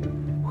justice issue.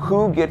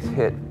 Who gets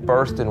hit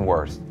first and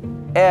worst?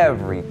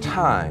 every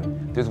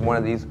time there's one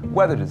of these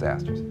weather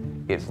disasters.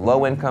 It's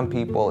low-income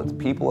people, it's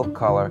people of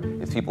color,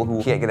 it's people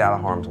who can't get out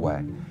of harm's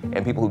way,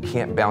 and people who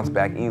can't bounce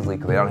back easily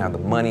because they don't have the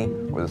money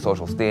or the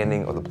social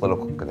standing or the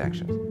political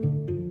connections.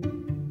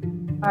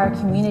 Our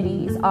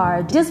communities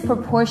are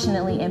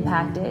disproportionately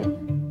impacted.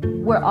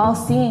 We're all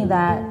seeing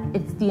that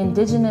it's the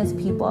indigenous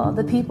people,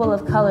 the people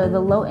of color, the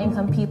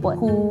low-income people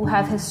who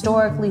have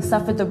historically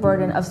suffered the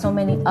burden of so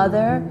many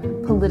other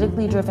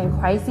politically driven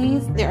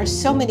crises. There are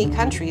so many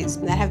countries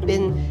that have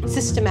been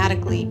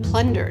systematically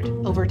plundered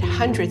over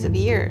hundreds of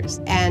years,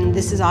 and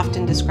this is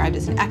often described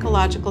as an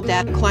ecological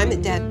debt,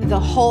 climate debt. The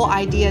whole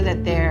idea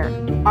that there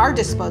are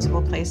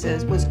disposable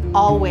places was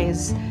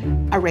always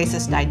a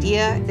racist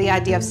idea, the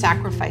idea of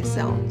sacrifice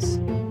zones.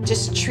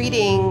 Just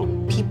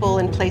treating people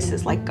in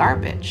places like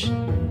garbage.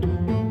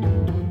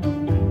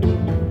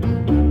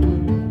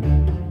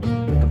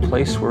 The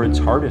place where it's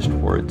hardest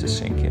for it to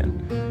sink in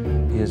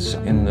is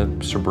in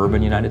the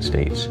suburban United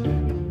States.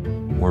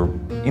 We're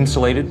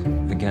insulated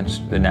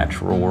against the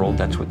natural world.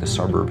 That's what the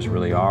suburbs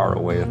really are,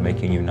 a way of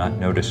making you not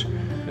notice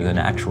the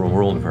natural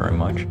world very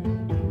much.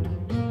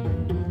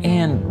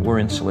 And we're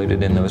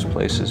insulated in those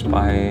places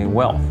by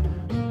wealth.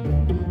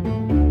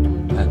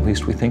 At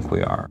least we think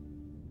we are.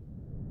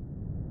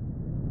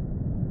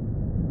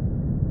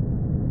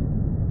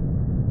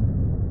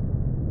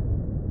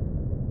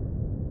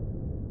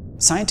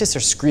 Scientists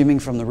are screaming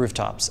from the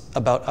rooftops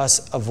about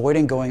us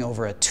avoiding going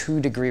over a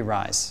 2-degree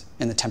rise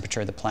in the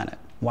temperature of the planet.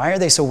 Why are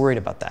they so worried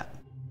about that?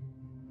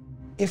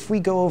 If we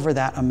go over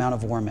that amount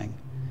of warming,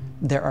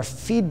 there are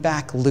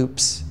feedback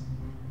loops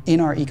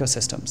in our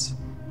ecosystems,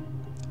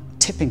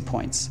 tipping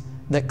points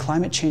that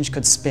climate change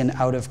could spin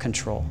out of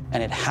control,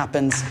 and it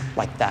happens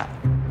like that.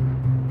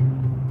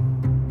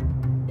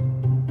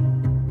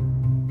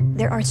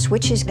 There are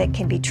switches that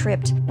can be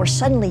tripped where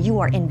suddenly you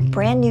are in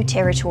brand new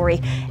territory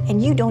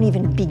and you don't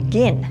even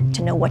begin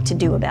to know what to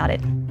do about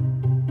it.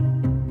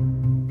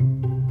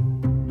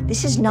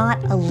 This is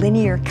not a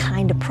linear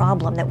kind of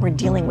problem that we're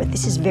dealing with.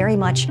 This is very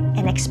much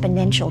an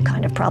exponential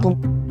kind of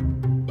problem.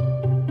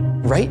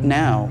 Right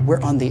now,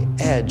 we're on the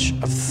edge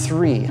of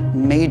 3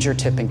 major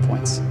tipping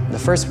points. The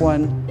first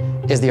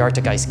one is the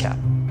Arctic ice cap.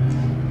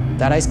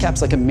 That ice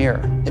cap's like a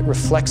mirror. It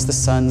reflects the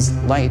sun's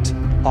light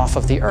off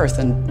of the Earth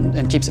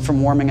and keeps it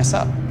from warming us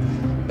up.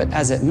 But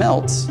as it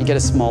melts, you get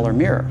a smaller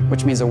mirror,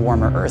 which means a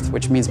warmer Earth,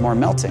 which means more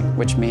melting,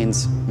 which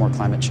means more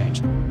climate change.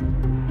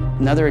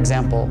 Another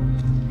example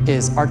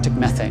is Arctic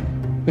methane.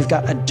 We've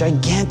got a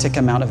gigantic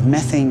amount of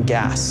methane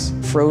gas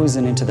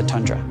frozen into the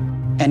tundra,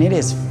 and it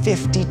is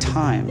 50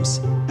 times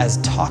as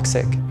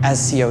toxic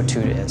as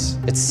CO2 is.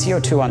 It's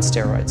CO2 on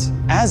steroids.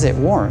 As it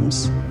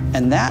warms,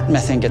 and that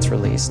methane gets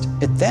released,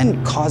 it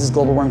then causes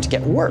global warming to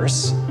get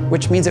worse,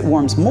 which means it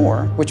warms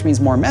more, which means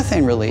more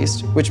methane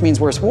released, which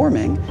means worse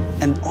warming,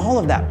 and all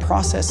of that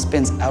process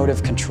spins out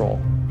of control.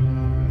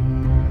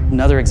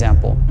 Another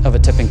example of a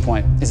tipping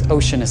point is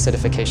ocean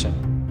acidification.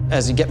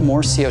 As you get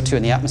more CO2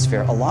 in the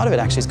atmosphere, a lot of it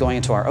actually is going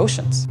into our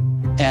oceans.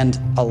 And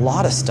a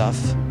lot of stuff,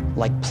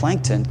 like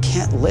plankton,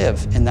 can't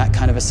live in that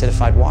kind of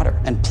acidified water.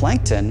 And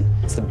plankton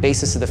is the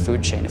basis of the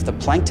food chain. If the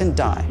plankton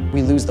die,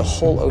 we lose the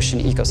whole ocean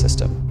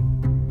ecosystem.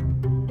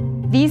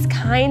 These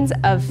kinds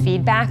of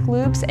feedback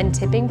loops and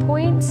tipping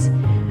points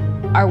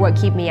are what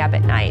keep me up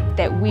at night,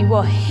 that we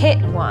will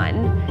hit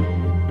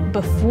one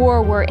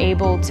before we're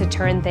able to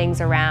turn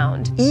things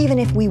around. Even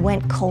if we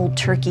went cold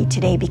turkey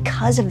today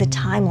because of the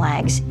time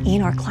lags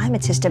in our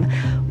climate system,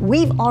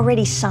 we've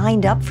already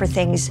signed up for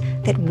things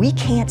that we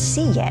can't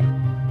see yet.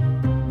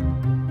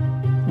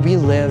 We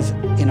live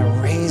in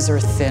a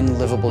razor-thin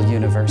livable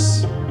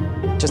universe.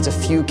 Just a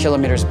few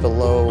kilometers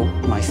below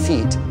my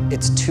feet,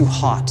 it's too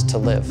hot to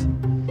live.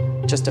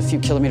 Just a few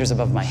kilometers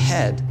above my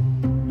head,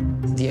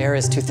 the air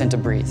is too thin to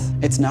breathe.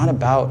 It's not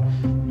about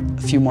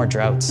a few more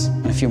droughts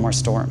and a few more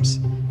storms.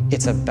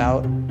 It's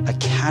about a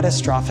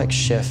catastrophic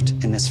shift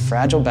in this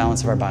fragile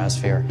balance of our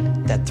biosphere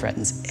that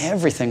threatens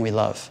everything we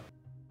love.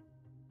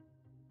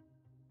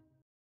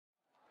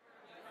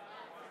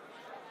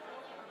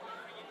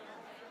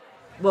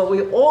 What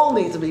we all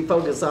need to be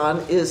focused on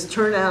is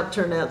turnout,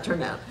 turnout,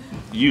 turnout.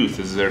 Youth,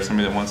 is there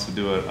somebody that wants to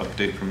do an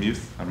update from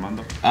youth,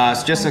 Armando?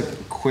 So just a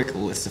quick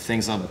list of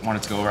things I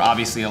wanted to go over.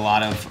 Obviously, a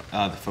lot of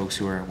the folks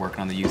who are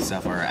working on the youth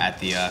stuff are at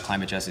the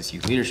Climate Justice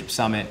Youth Leadership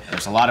Summit.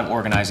 There's a lot of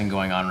organizing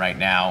going on right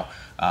now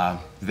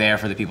there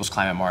for the People's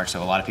Climate March.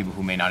 So a lot of people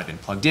who may not have been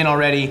plugged in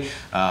already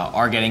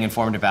are getting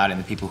informed about it,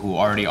 and the people who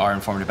already are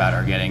informed about it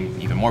are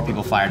getting even more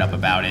people fired up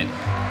about it.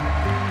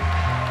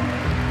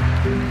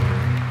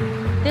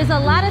 There's a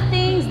lot of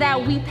things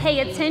that we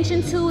pay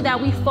attention to,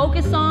 that we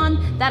focus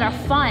on, that are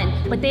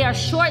fun, but they are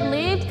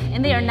short-lived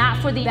and they are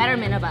not for the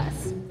betterment of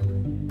us.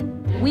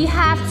 We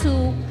have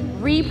to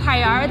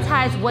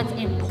reprioritize what's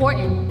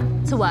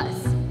important to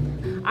us.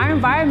 Our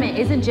environment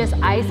isn't just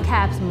ice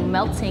caps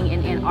melting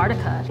in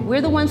Antarctica.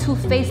 We're the ones who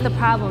face the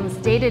problems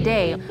day to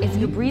day. If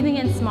you're breathing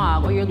in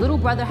smog or your little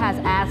brother has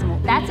asthma,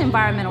 that's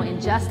environmental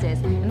injustice.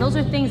 And those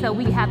are things that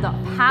we have the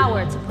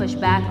power to push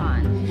back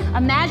on.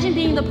 Imagine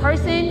being the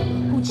person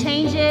who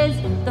changes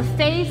the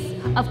face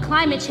of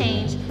climate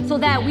change so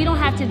that we don't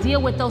have to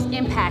deal with those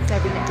impacts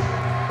every day.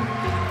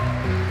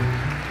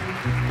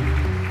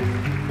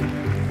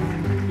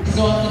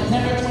 So on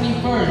September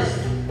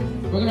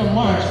 21st, we're gonna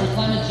march for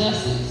climate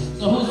justice.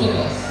 So who's with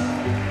us?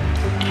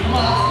 Come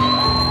on, let's do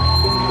it.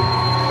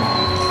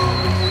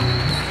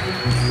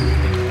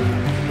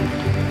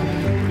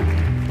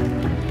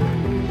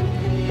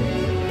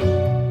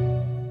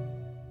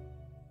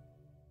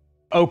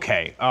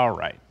 Okay, all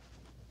right.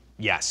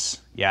 Yes,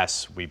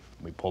 we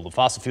pull the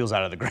fossil fuels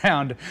out of the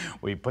ground,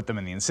 we put them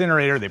in the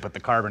incinerator, they put the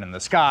carbon in the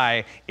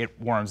sky, it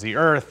warms the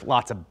earth,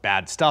 lots of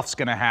bad stuff's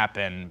gonna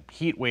happen,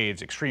 heat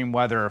waves, extreme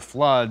weather,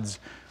 floods.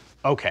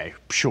 Okay,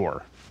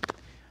 sure.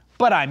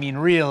 But I mean,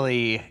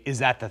 really, is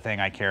that the thing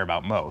I care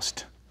about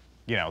most?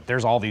 You know,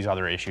 there's all these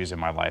other issues in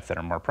my life that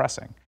are more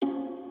pressing.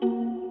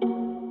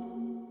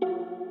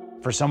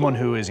 For someone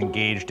who is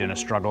engaged in a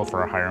struggle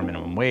for a higher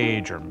minimum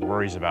wage or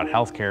worries about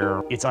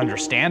healthcare, it's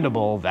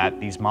understandable that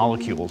these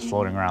molecules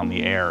floating around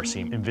the air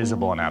seem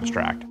invisible and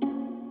abstract.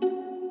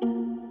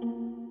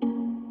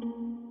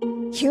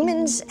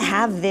 Humans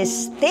have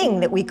this thing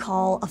that we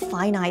call a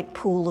finite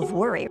pool of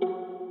worry.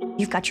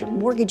 You've got your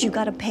mortgage you've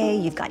got to pay,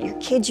 you've got your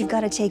kids you've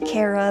got to take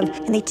care of,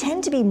 and they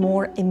tend to be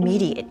more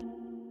immediate.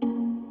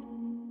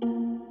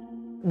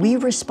 We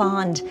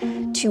respond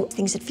to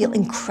things that feel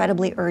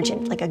incredibly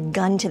urgent, like a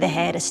gun to the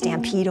head, a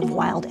stampede of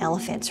wild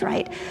elephants,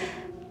 right?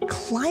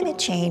 Climate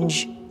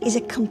change is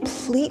a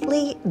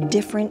completely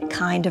different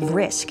kind of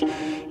risk.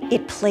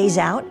 It plays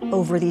out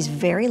over these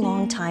very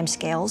long time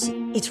scales.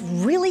 It's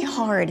really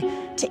hard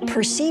to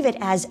perceive it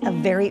as a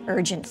very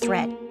urgent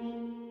threat.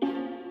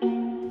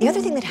 The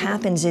other thing that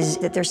happens is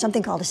that there's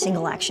something called a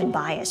single action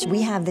bias.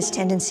 We have this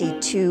tendency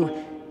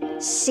to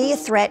see a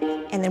threat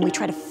and then we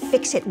try to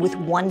fix it with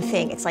one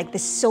thing. It's like the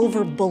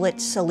silver bullet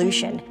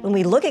solution. When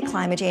we look at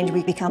climate change,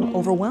 we become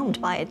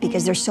overwhelmed by it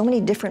because there's so many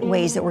different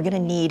ways that we're going to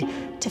need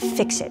to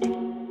fix it.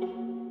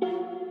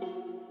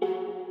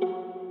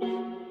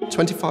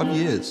 25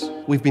 years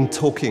we've been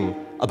talking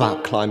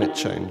about climate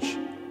change.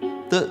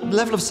 The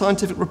level of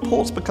scientific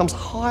reports becomes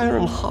higher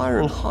and higher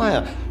and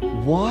higher.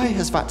 Why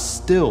has that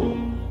still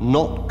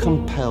not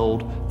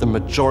compelled the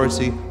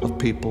majority of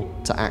people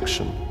to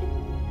action?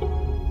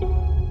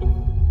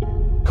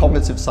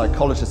 Cognitive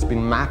psychologists have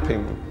been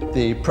mapping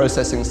the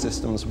processing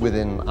systems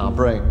within our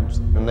brains,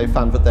 and they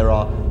found that there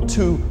are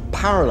two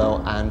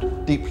parallel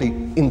and deeply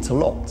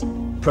interlocked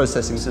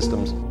processing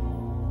systems.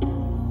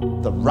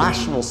 The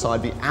rational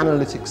side, the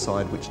analytic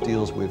side, which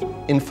deals with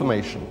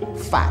information,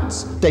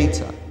 facts,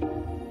 data.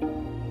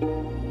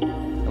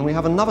 And we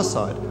have another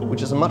side,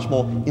 which is a much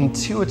more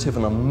intuitive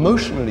and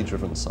emotionally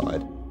driven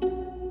side.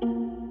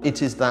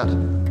 It is that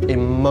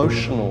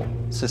emotional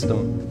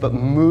system that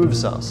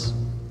moves us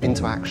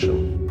into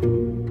action.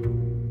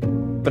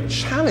 The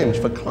challenge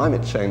for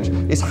climate change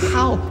is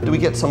how do we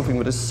get something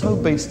that is so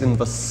based in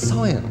the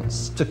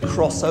science to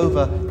cross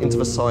over into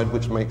the side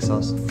which makes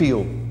us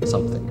feel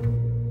something.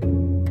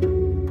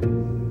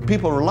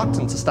 People are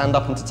reluctant to stand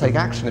up and to take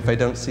action if they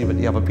don't see that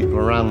the other people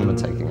around them are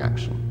taking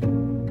action.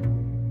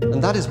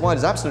 And that is why it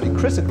is absolutely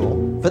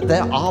critical that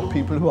there are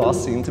people who are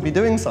seen to be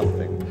doing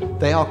something.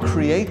 They are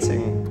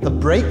creating the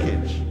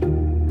breakage.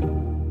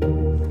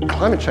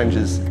 Climate change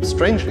is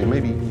strangely,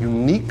 maybe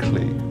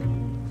uniquely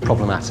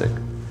problematic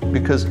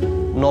because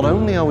not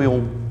only are we all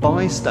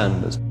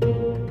bystanders,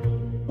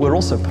 we're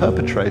also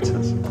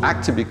perpetrators,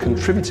 actively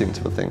contributing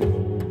to the thing.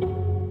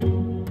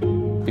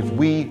 If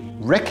we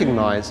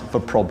recognize the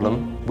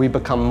problem, we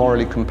become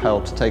morally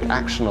compelled to take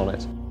action on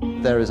it.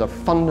 There is a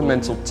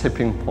fundamental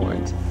tipping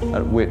point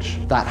at which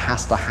that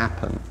has to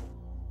happen.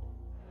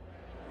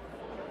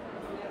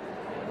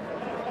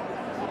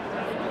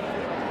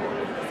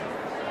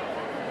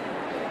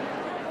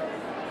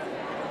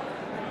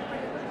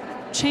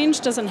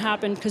 Change doesn't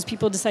happen because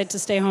people decide to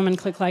stay home and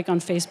click like on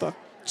Facebook.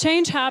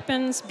 Change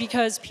happens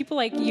because people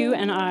like you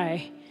and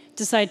I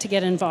decide to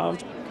get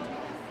involved.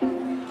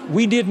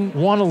 We didn't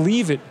want to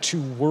leave it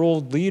to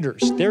world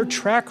leaders. Their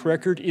track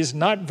record is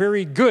not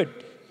very good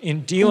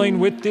in dealing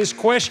with this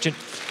question.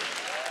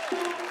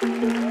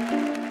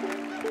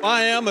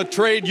 I am a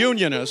trade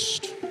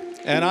unionist,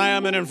 and I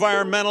am an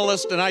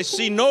environmentalist, and I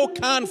see no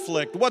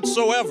conflict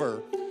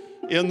whatsoever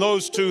in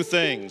those two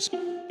things.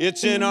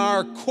 It's in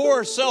our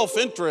core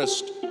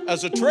self-interest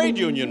as a trade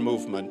union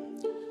movement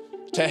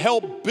to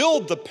help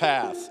build the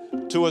path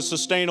to a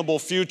sustainable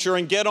future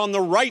and get on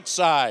the right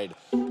side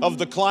of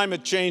the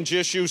climate change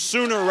issue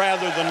sooner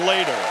rather than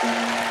later.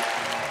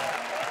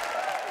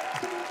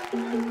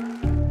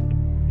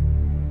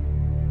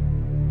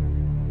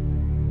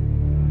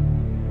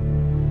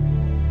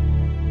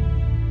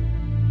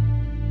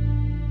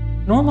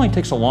 Normally it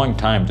takes a long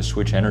time to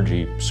switch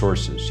energy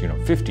sources,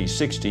 50,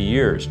 60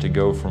 years to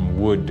go from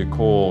wood to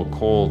coal,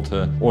 coal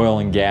to oil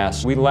and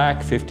gas. We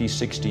lack 50,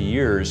 60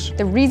 years.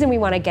 The reason we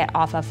want to get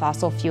off of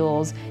fossil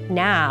fuels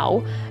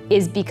now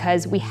is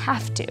because we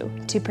have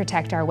to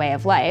protect our way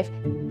of life.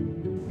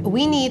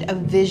 We need a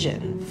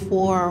vision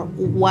for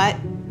what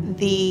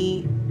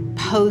the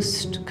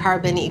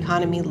post-carbon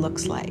economy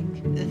looks like.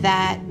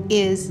 that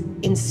is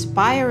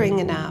inspiring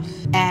enough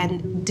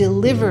and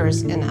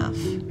delivers enough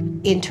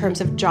in terms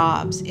of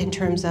jobs, in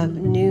terms of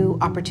new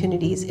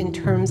opportunities, in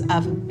terms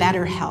of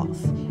better health.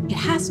 It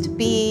has to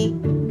be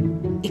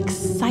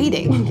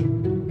exciting.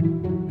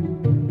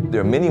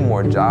 There are many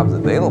more jobs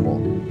available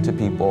to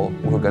people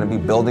who are going to be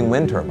building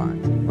wind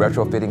turbines,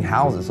 retrofitting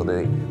houses so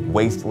they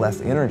waste less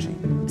energy.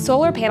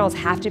 Solar panels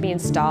have to be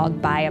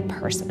installed by a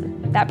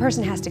person. That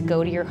person has to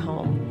go to your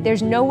home.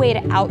 There's no way to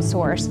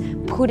outsource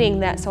putting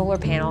that solar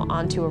panel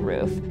onto a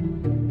roof.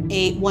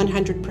 A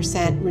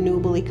 100%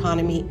 renewable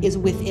economy is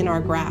within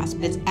our grasp.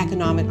 It's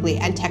economically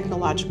and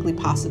technologically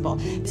possible.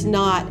 It's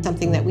not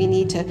something that we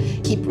need to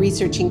keep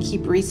researching,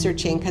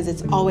 because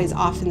it's always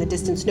off in the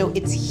distance. No,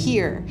 it's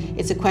here.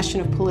 It's a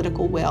question of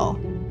political will.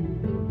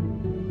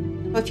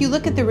 If you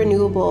look at the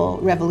renewable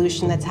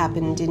revolution that's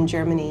happened in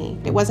Germany,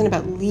 it wasn't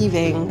about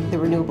leaving the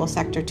renewable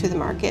sector to the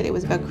market. It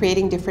was about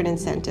creating different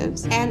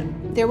incentives.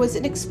 And there was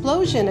an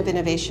explosion of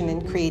innovation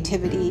and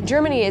creativity.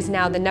 Germany is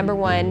now the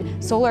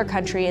 #1 solar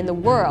country in the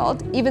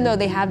world, even though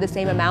they have the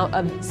same amount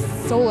of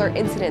solar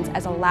incidents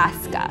as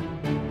Alaska.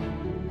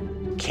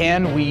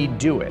 Can we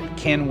do it?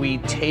 Can we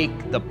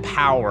take the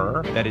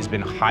power that has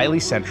been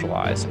highly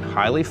centralized and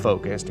highly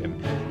focused and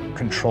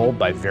controlled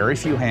by very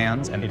few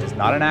hands, and it is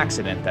not an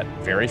accident that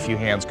very few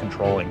hands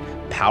controlling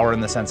power in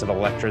the sense of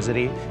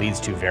electricity leads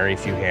to very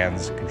few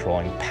hands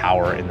controlling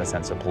power in the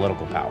sense of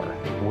political power.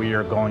 We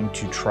are going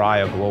to try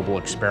a global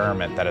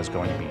experiment that is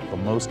going to be the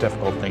most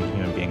difficult thing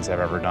human beings have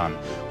ever done,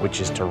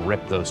 which is to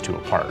rip those two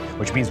apart,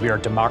 which means we are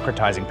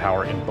democratizing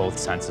power in both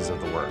senses of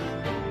the word.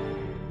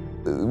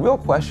 The real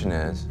question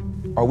is,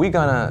 are we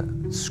gonna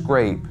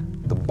scrape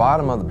the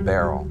bottom of the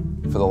barrel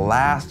for the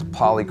last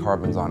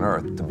polycarbons on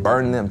Earth to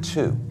burn them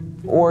too?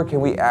 Or can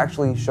we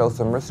actually show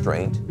some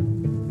restraint,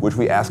 which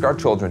we ask our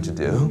children to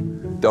do?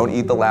 Don't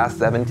eat the last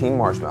 17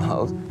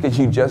 marshmallows. Could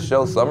you just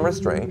show some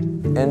restraint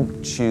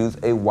and choose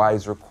a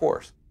wiser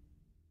course?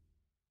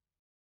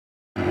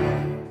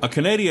 A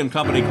Canadian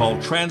company called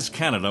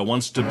TransCanada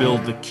wants to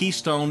build the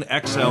Keystone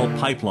XL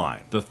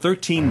pipeline. The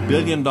 $13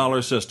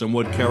 billion system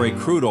would carry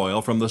crude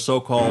oil from the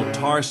so-called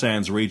tar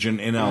sands region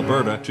in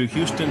Alberta to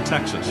Houston,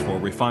 Texas for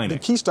refining. The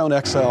Keystone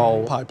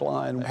XL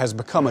pipeline has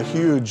become a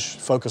huge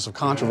focus of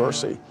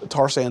controversy. The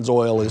tar sands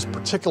oil is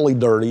particularly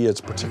dirty,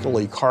 it's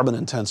particularly carbon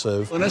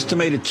intensive. An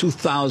estimated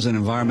 2,000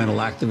 environmental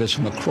activists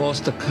from across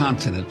the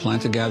continent plan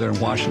to gather in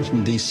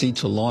Washington, D.C.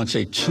 to launch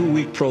a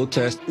 2-week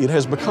protest. It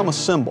has become a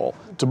symbol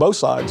to both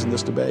sides in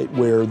this debate,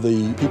 where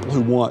the people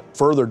who want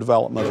further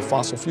development of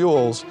fossil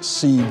fuels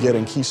see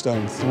getting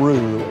Keystone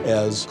through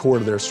as core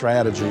to their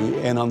strategy,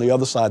 and on the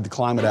other side, the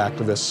climate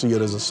activists see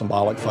it as a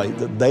symbolic fight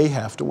that they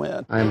have to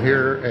win. I'm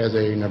here as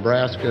a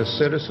Nebraska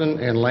citizen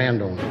and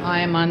landowner.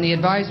 I am on the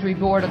advisory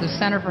board of the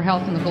Center for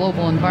Health and the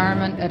Global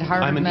Environment at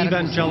Harvard Medical School.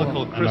 I'm an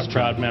evangelical Christian. I'm a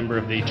proud member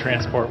of the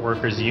Transport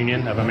Workers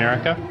Union of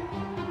America.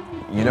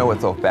 You know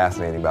what's so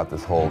fascinating about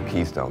this whole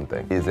Keystone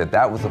thing is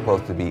that was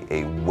supposed to be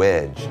a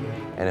wedge,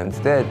 and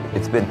instead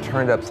it's been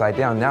turned upside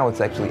down. Now it's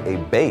actually a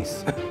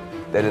base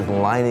that is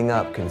lining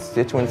up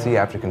constituency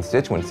after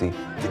constituency.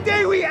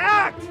 Today we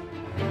act!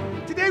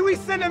 Today we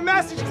send a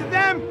message to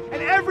them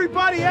and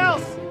everybody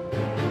else.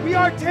 We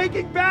are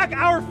taking back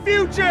our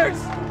futures!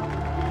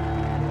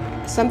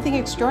 Something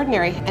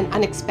extraordinary and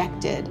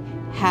unexpected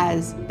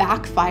has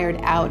backfired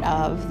out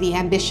of the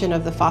ambition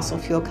of the fossil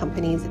fuel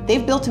companies.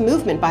 They've built a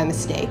movement by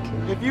mistake.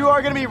 If you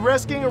are going to be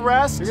risking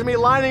arrest, you're going to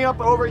be lining up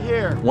over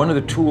here. One of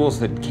the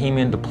tools that came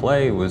into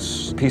play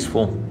was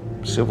peaceful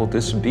civil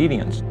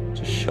disobedience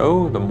to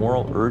show the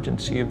moral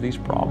urgency of these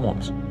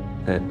problems,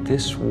 that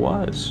this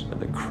was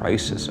the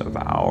crisis of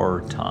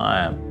our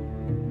time.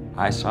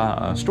 I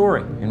saw a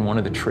story in one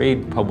of the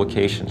trade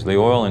publications, the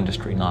oil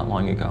industry, not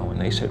long ago,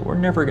 and they said, we're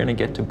never going to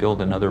get to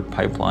build another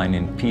pipeline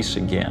in peace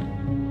again.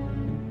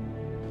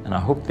 And I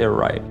hope they're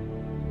right.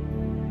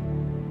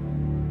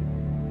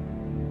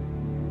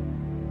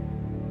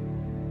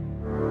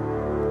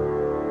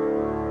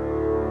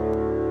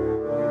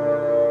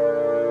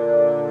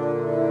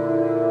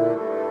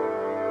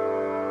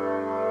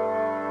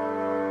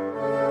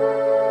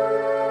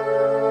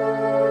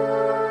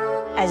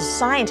 As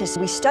scientists,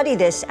 we study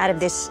this out of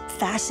this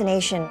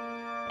fascination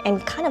and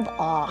kind of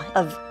awe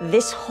of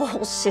this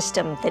whole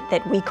system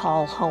that we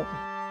call home.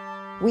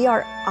 We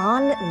are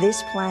on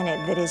this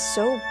planet that is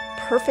so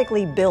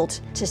perfectly built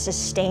to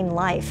sustain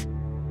life.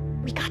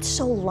 We got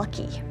so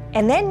lucky.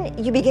 And then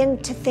you begin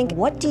to think,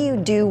 what do you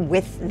do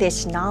with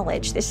this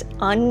knowledge, this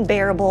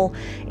unbearable,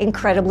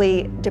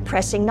 incredibly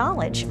depressing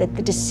knowledge? That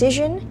the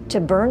decision to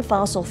burn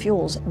fossil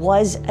fuels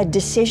was a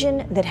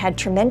decision that had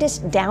tremendous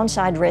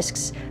downside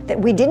risks that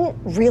we didn't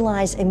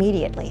realize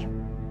immediately.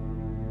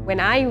 When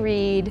I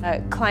read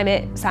a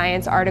climate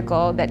science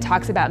article that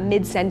talks about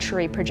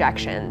mid-century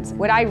projections,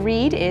 what I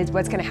read is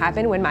what's going to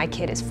happen when my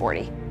kid is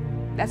 40.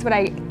 That's what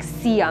I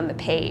see on the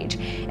page.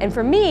 And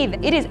for me,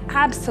 it is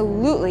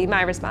absolutely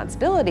my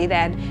responsibility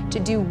then to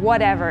do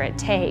whatever it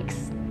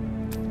takes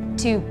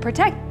to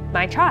protect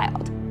my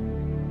child.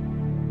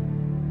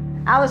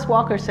 Alice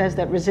Walker says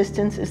that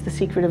resistance is the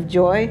secret of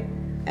joy.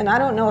 And I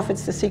don't know if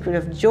it's the secret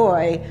of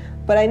joy,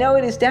 but I know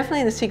it is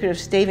definitely the secret of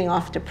staving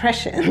off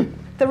depression.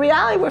 The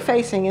reality we're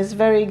facing is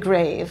very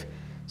grave.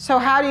 So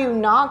how do you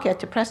not get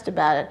depressed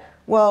about it?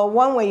 Well,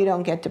 one way you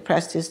don't get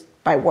depressed is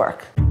by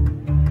work.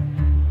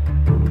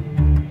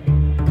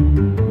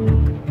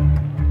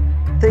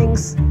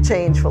 Things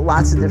change for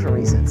lots of different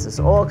reasons. There's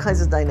all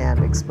kinds of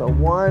dynamics, but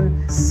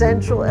one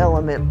central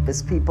element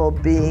is people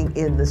being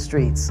in the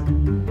streets.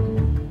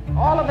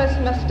 All of us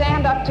must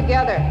stand up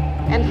together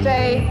and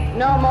say,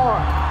 no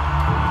more.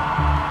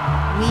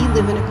 We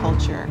live in a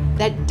culture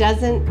that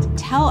doesn't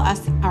tell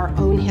us our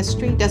own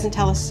history, doesn't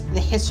tell us the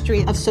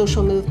history of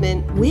social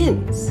movement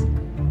wins.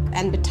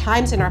 And the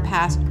times in our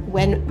past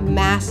when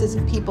masses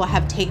of people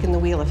have taken the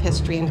wheel of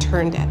history and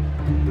turned it.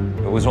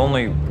 It was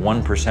only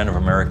 1% of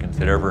Americans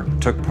that ever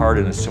took part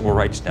in a civil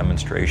rights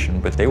demonstration,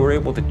 but they were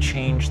able to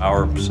change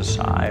our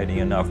society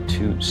enough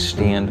to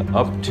stand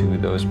up to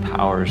those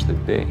powers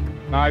that be.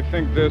 I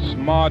think this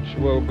march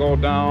will go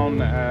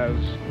down as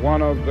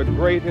one of the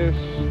greatest,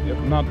 if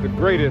not the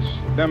greatest,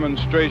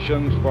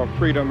 demonstrations for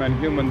freedom and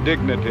human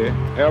dignity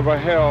ever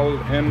held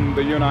in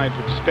the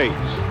United States.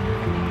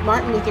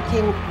 Martin Luther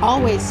King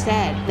always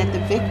said that the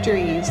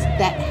victories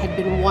that had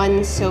been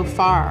won so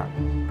far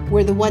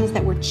were the ones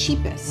that were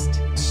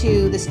cheapest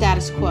to the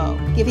status quo.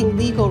 Giving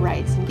legal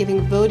rights and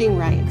giving voting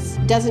rights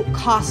doesn't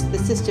cost the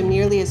system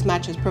nearly as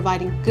much as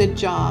providing good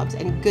jobs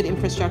and good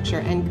infrastructure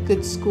and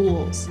good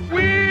schools.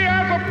 We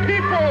as a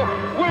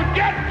people will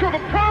get to the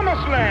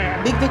promised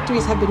land. Big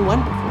victories have been won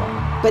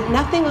before, but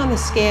nothing on the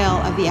scale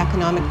of the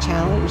economic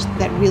challenge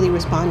that really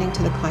responding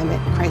to the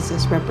climate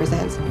crisis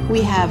represents.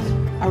 We have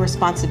a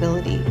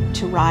responsibility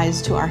to rise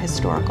to our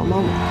historical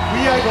moment.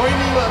 We are going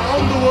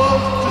around the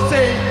world to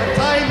say the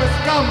time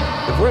has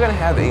come. If we're going to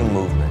have a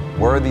movement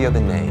worthy of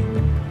the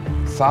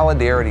name,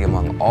 solidarity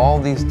among all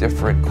these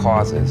different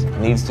causes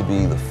needs to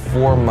be the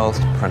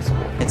foremost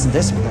principle. It's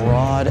this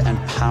broad and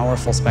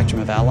powerful spectrum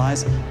of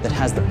allies that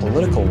has the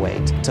political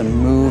weight to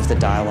move the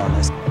dial on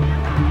this.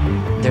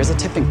 There's a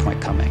tipping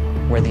point coming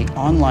where the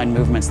online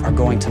movements are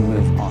going to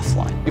move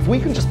offline. If we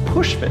can just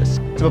push this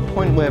to a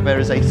point where there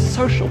is a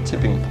social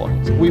tipping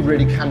point, we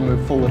really can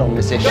move forward on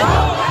this issue.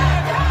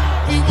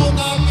 We will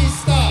not be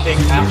stopped. Take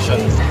action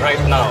right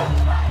now.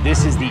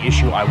 This is the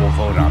issue I will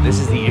vote on. This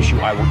is the issue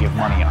I will give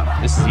money on.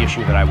 This is the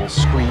issue that I will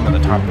scream at the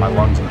top of my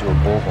lungs into a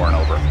bullhorn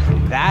over.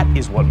 That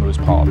is what moves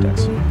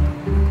politics.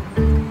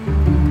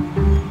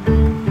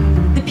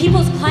 The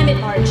People's Climate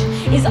March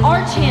is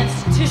our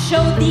chance to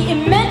show the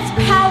immense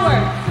power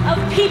of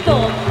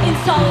people in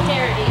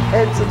solidarity.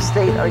 Heads of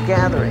state are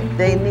gathering.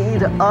 They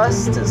need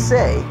us to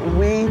say,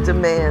 we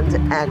demand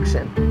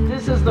action.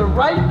 This is the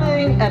right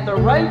thing at the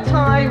right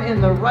time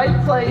in the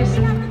right place.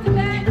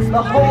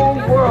 The whole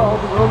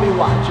world will be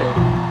watching.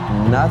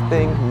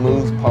 Nothing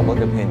moves public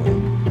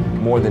opinion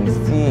more than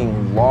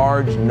seeing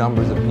large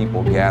numbers of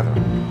people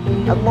gathering.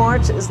 A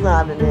march is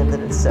not an end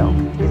in itself.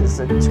 It is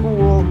a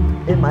tool.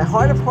 In my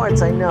heart of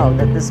hearts, I know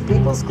that this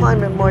People's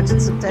Climate March in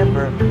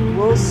September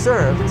will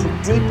serve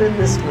to deepen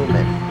this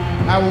movement.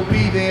 I will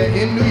be there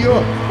in New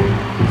York,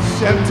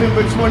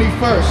 September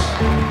 21st.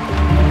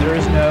 There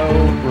is no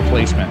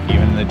replacement,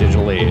 even in the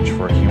digital age,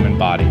 for human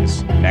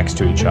bodies next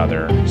to each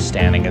other,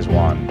 standing as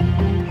one,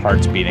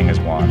 hearts beating as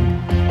one,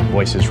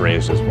 voices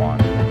raised as one,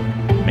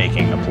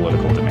 making a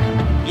political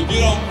demand. If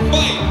you don't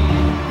fight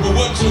for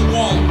what you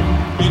want,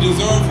 you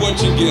deserve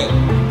what you get.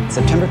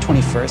 September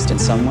 21st, in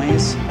some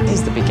ways,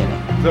 is the beginning.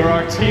 There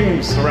are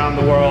teams around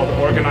the world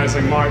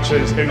organizing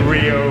marches in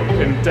Rio,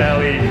 in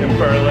Delhi, in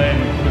Berlin,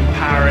 in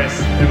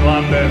Paris, in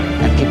London.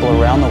 And people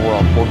around the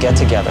world will get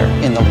together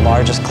in the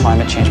largest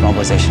climate change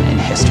mobilization in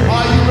history.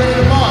 Are you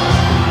ready to march?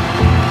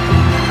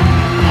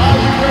 Are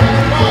you ready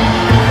to march?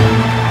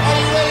 Are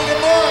you ready to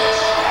march?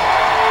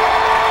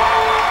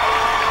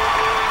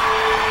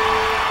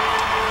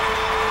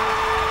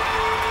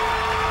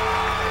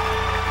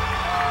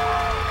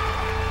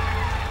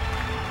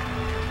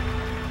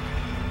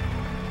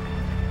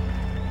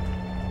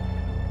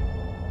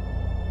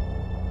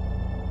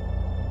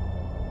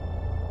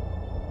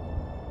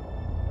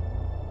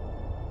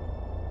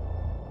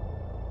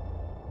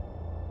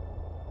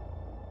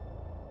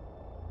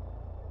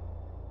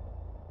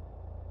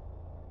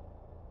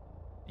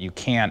 You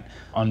can't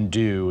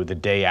undo the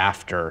day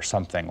after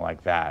something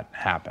like that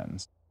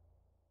happens.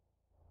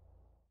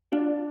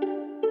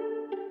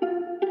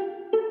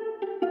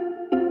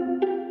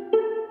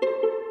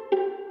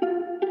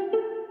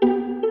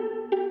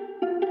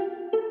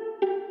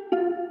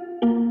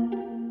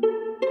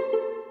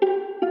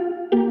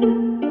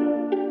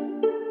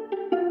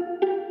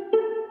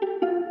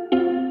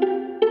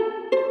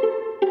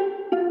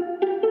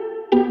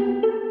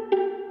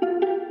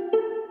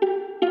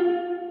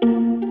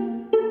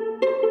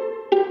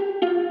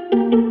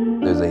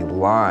 There's a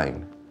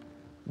line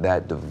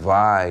that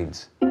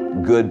divides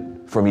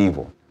good from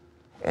evil,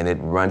 and it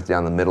runs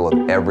down the middle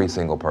of every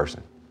single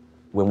person.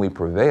 When we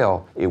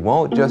prevail, it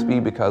won't just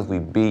be because we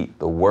beat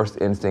the worst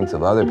instincts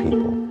of other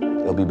people.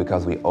 It'll be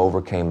because we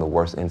overcame the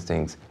worst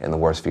instincts and the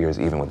worst fears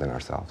even within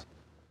ourselves.